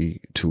remotely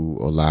to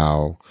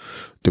allow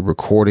the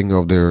recording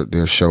of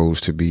their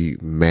shows to be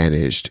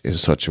managed in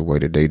such a way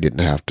that they didn't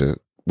have to.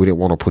 We didn't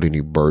want to put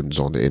any burdens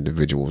on the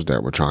individuals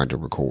that were trying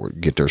to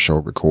get their show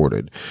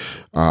recorded,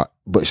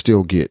 but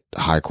still get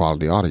high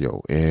quality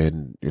audio.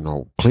 And,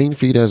 Clean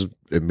Feed has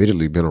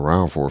admittedly been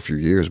around for a few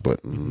years,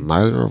 but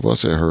neither of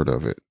us had heard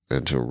of it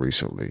until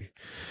recently.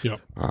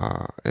 Yep.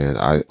 And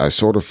I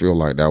sort of feel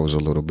like that was a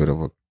little bit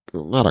of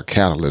not a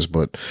catalyst,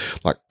 but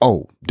like,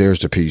 oh, there's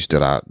the piece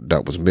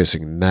that was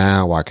missing.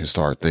 Now I can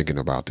start thinking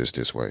about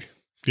this way.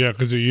 Yeah.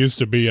 'Cause it used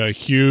to be a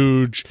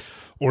huge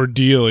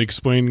ordeal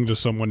explaining to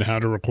someone how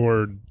to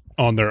record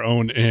on their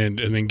own end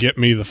and then get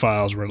me the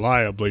files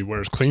reliably,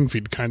 whereas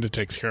CleanFeed kind of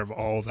takes care of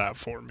all of that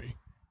for me.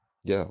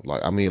 Yeah,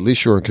 at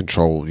least you're in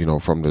control,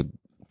 from the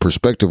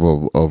perspective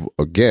of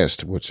a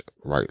guest, which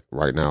right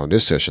now in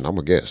this session, I'm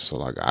a guest.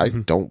 So I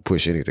don't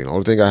push anything. The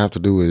only thing I have to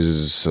do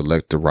is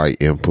select the right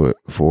input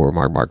for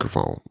my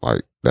microphone.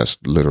 That's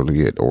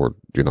literally it. Or,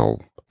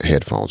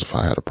 headphones if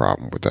I had a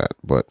problem with that.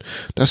 But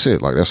that's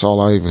it. That's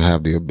all I even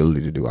have the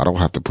ability to do. I don't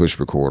have to push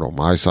record on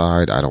my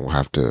side. I don't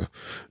have to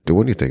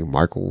do anything.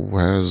 Michael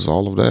has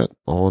all of that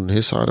on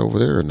his side over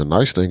there. And the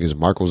nice thing is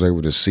Michael's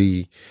able to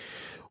see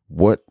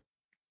what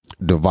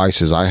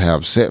devices I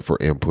have set for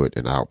input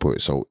and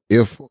output. So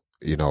if,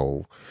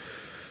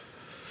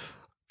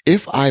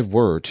 if I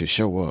were to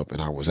show up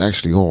and I was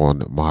actually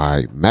on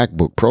my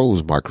MacBook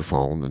Pro's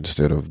microphone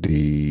instead of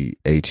the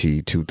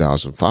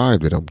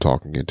AT2005 that I'm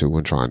talking into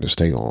and trying to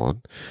stay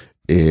on,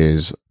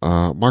 is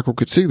Michael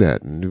could see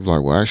that and you're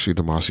like, well, actually,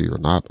 Demasi, you're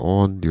not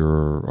on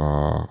your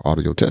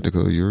Audio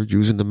Technica. You're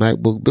using the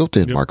MacBook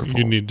built-in microphone.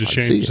 You need to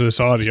change this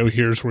audio.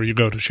 Here's where you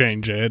go to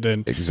change it,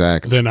 and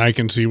exactly. Then I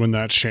can see when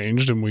that's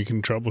changed, and we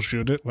can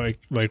troubleshoot it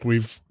like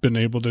we've been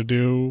able to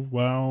do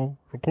while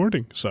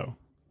recording. So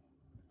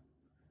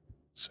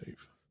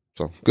safe.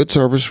 So good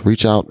service.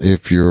 Reach out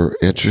if you're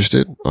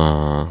interested.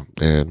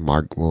 And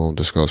Mike will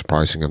discuss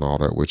pricing and all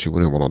that with you. We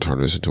didn't want to turn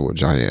this into a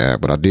giant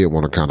ad, but I did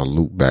want to kind of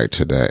loop back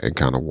to that and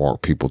kind of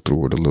walk people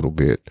through it a little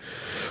bit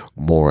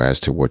more as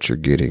to what you're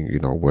getting, you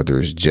know, whether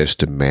it's just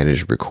to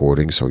manage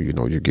recording. So, you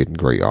know, you're getting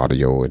great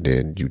audio and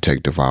then you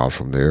take the file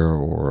from there,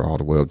 or all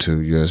the way up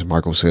to, as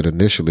Michael said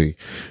initially,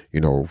 you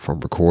know, from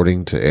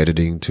recording to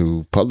editing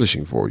to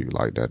publishing for you.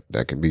 Like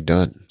that can be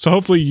done. So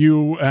hopefully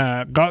you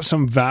got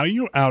some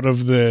value out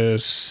of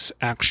this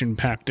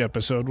action-packed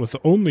episode with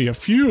only a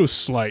few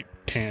slight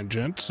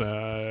tangents,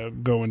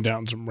 going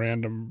down some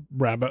random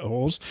rabbit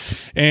holes.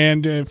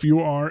 And if you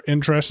are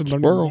interested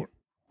in learning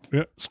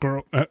more,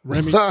 squirrel,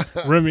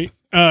 Remy.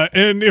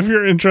 And if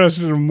you're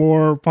interested in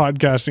more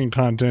podcasting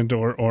content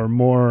or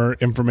more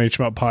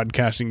information about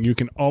podcasting, you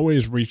can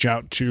always reach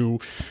out to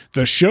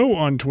the show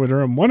on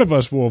Twitter, and one of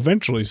us will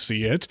eventually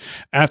see it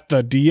at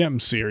the DM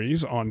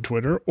series on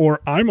Twitter, or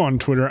I'm on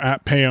Twitter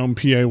at Payon,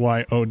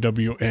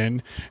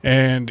 Payown,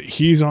 and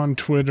he's on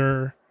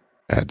Twitter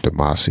at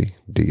Demasi,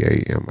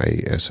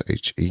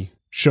 Damashe.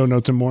 Show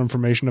notes and more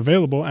information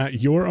available at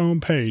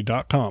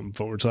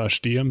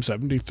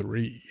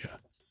yourownpay.com/DM73.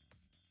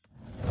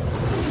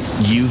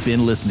 You've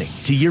been listening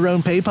to Your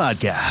Own Pay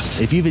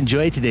Podcast. If you've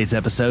enjoyed today's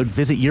episode,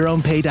 visit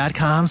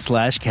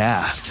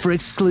yourownpay.com/cast for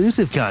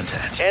exclusive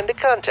content and to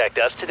contact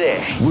us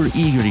today. We're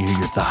eager to hear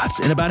your thoughts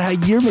and about how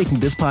you're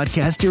making this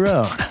podcast your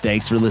own.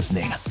 Thanks for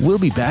listening. We'll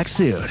be back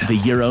soon. The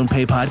Your Own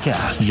Pay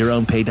Podcast,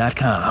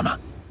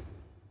 yourownpay.com.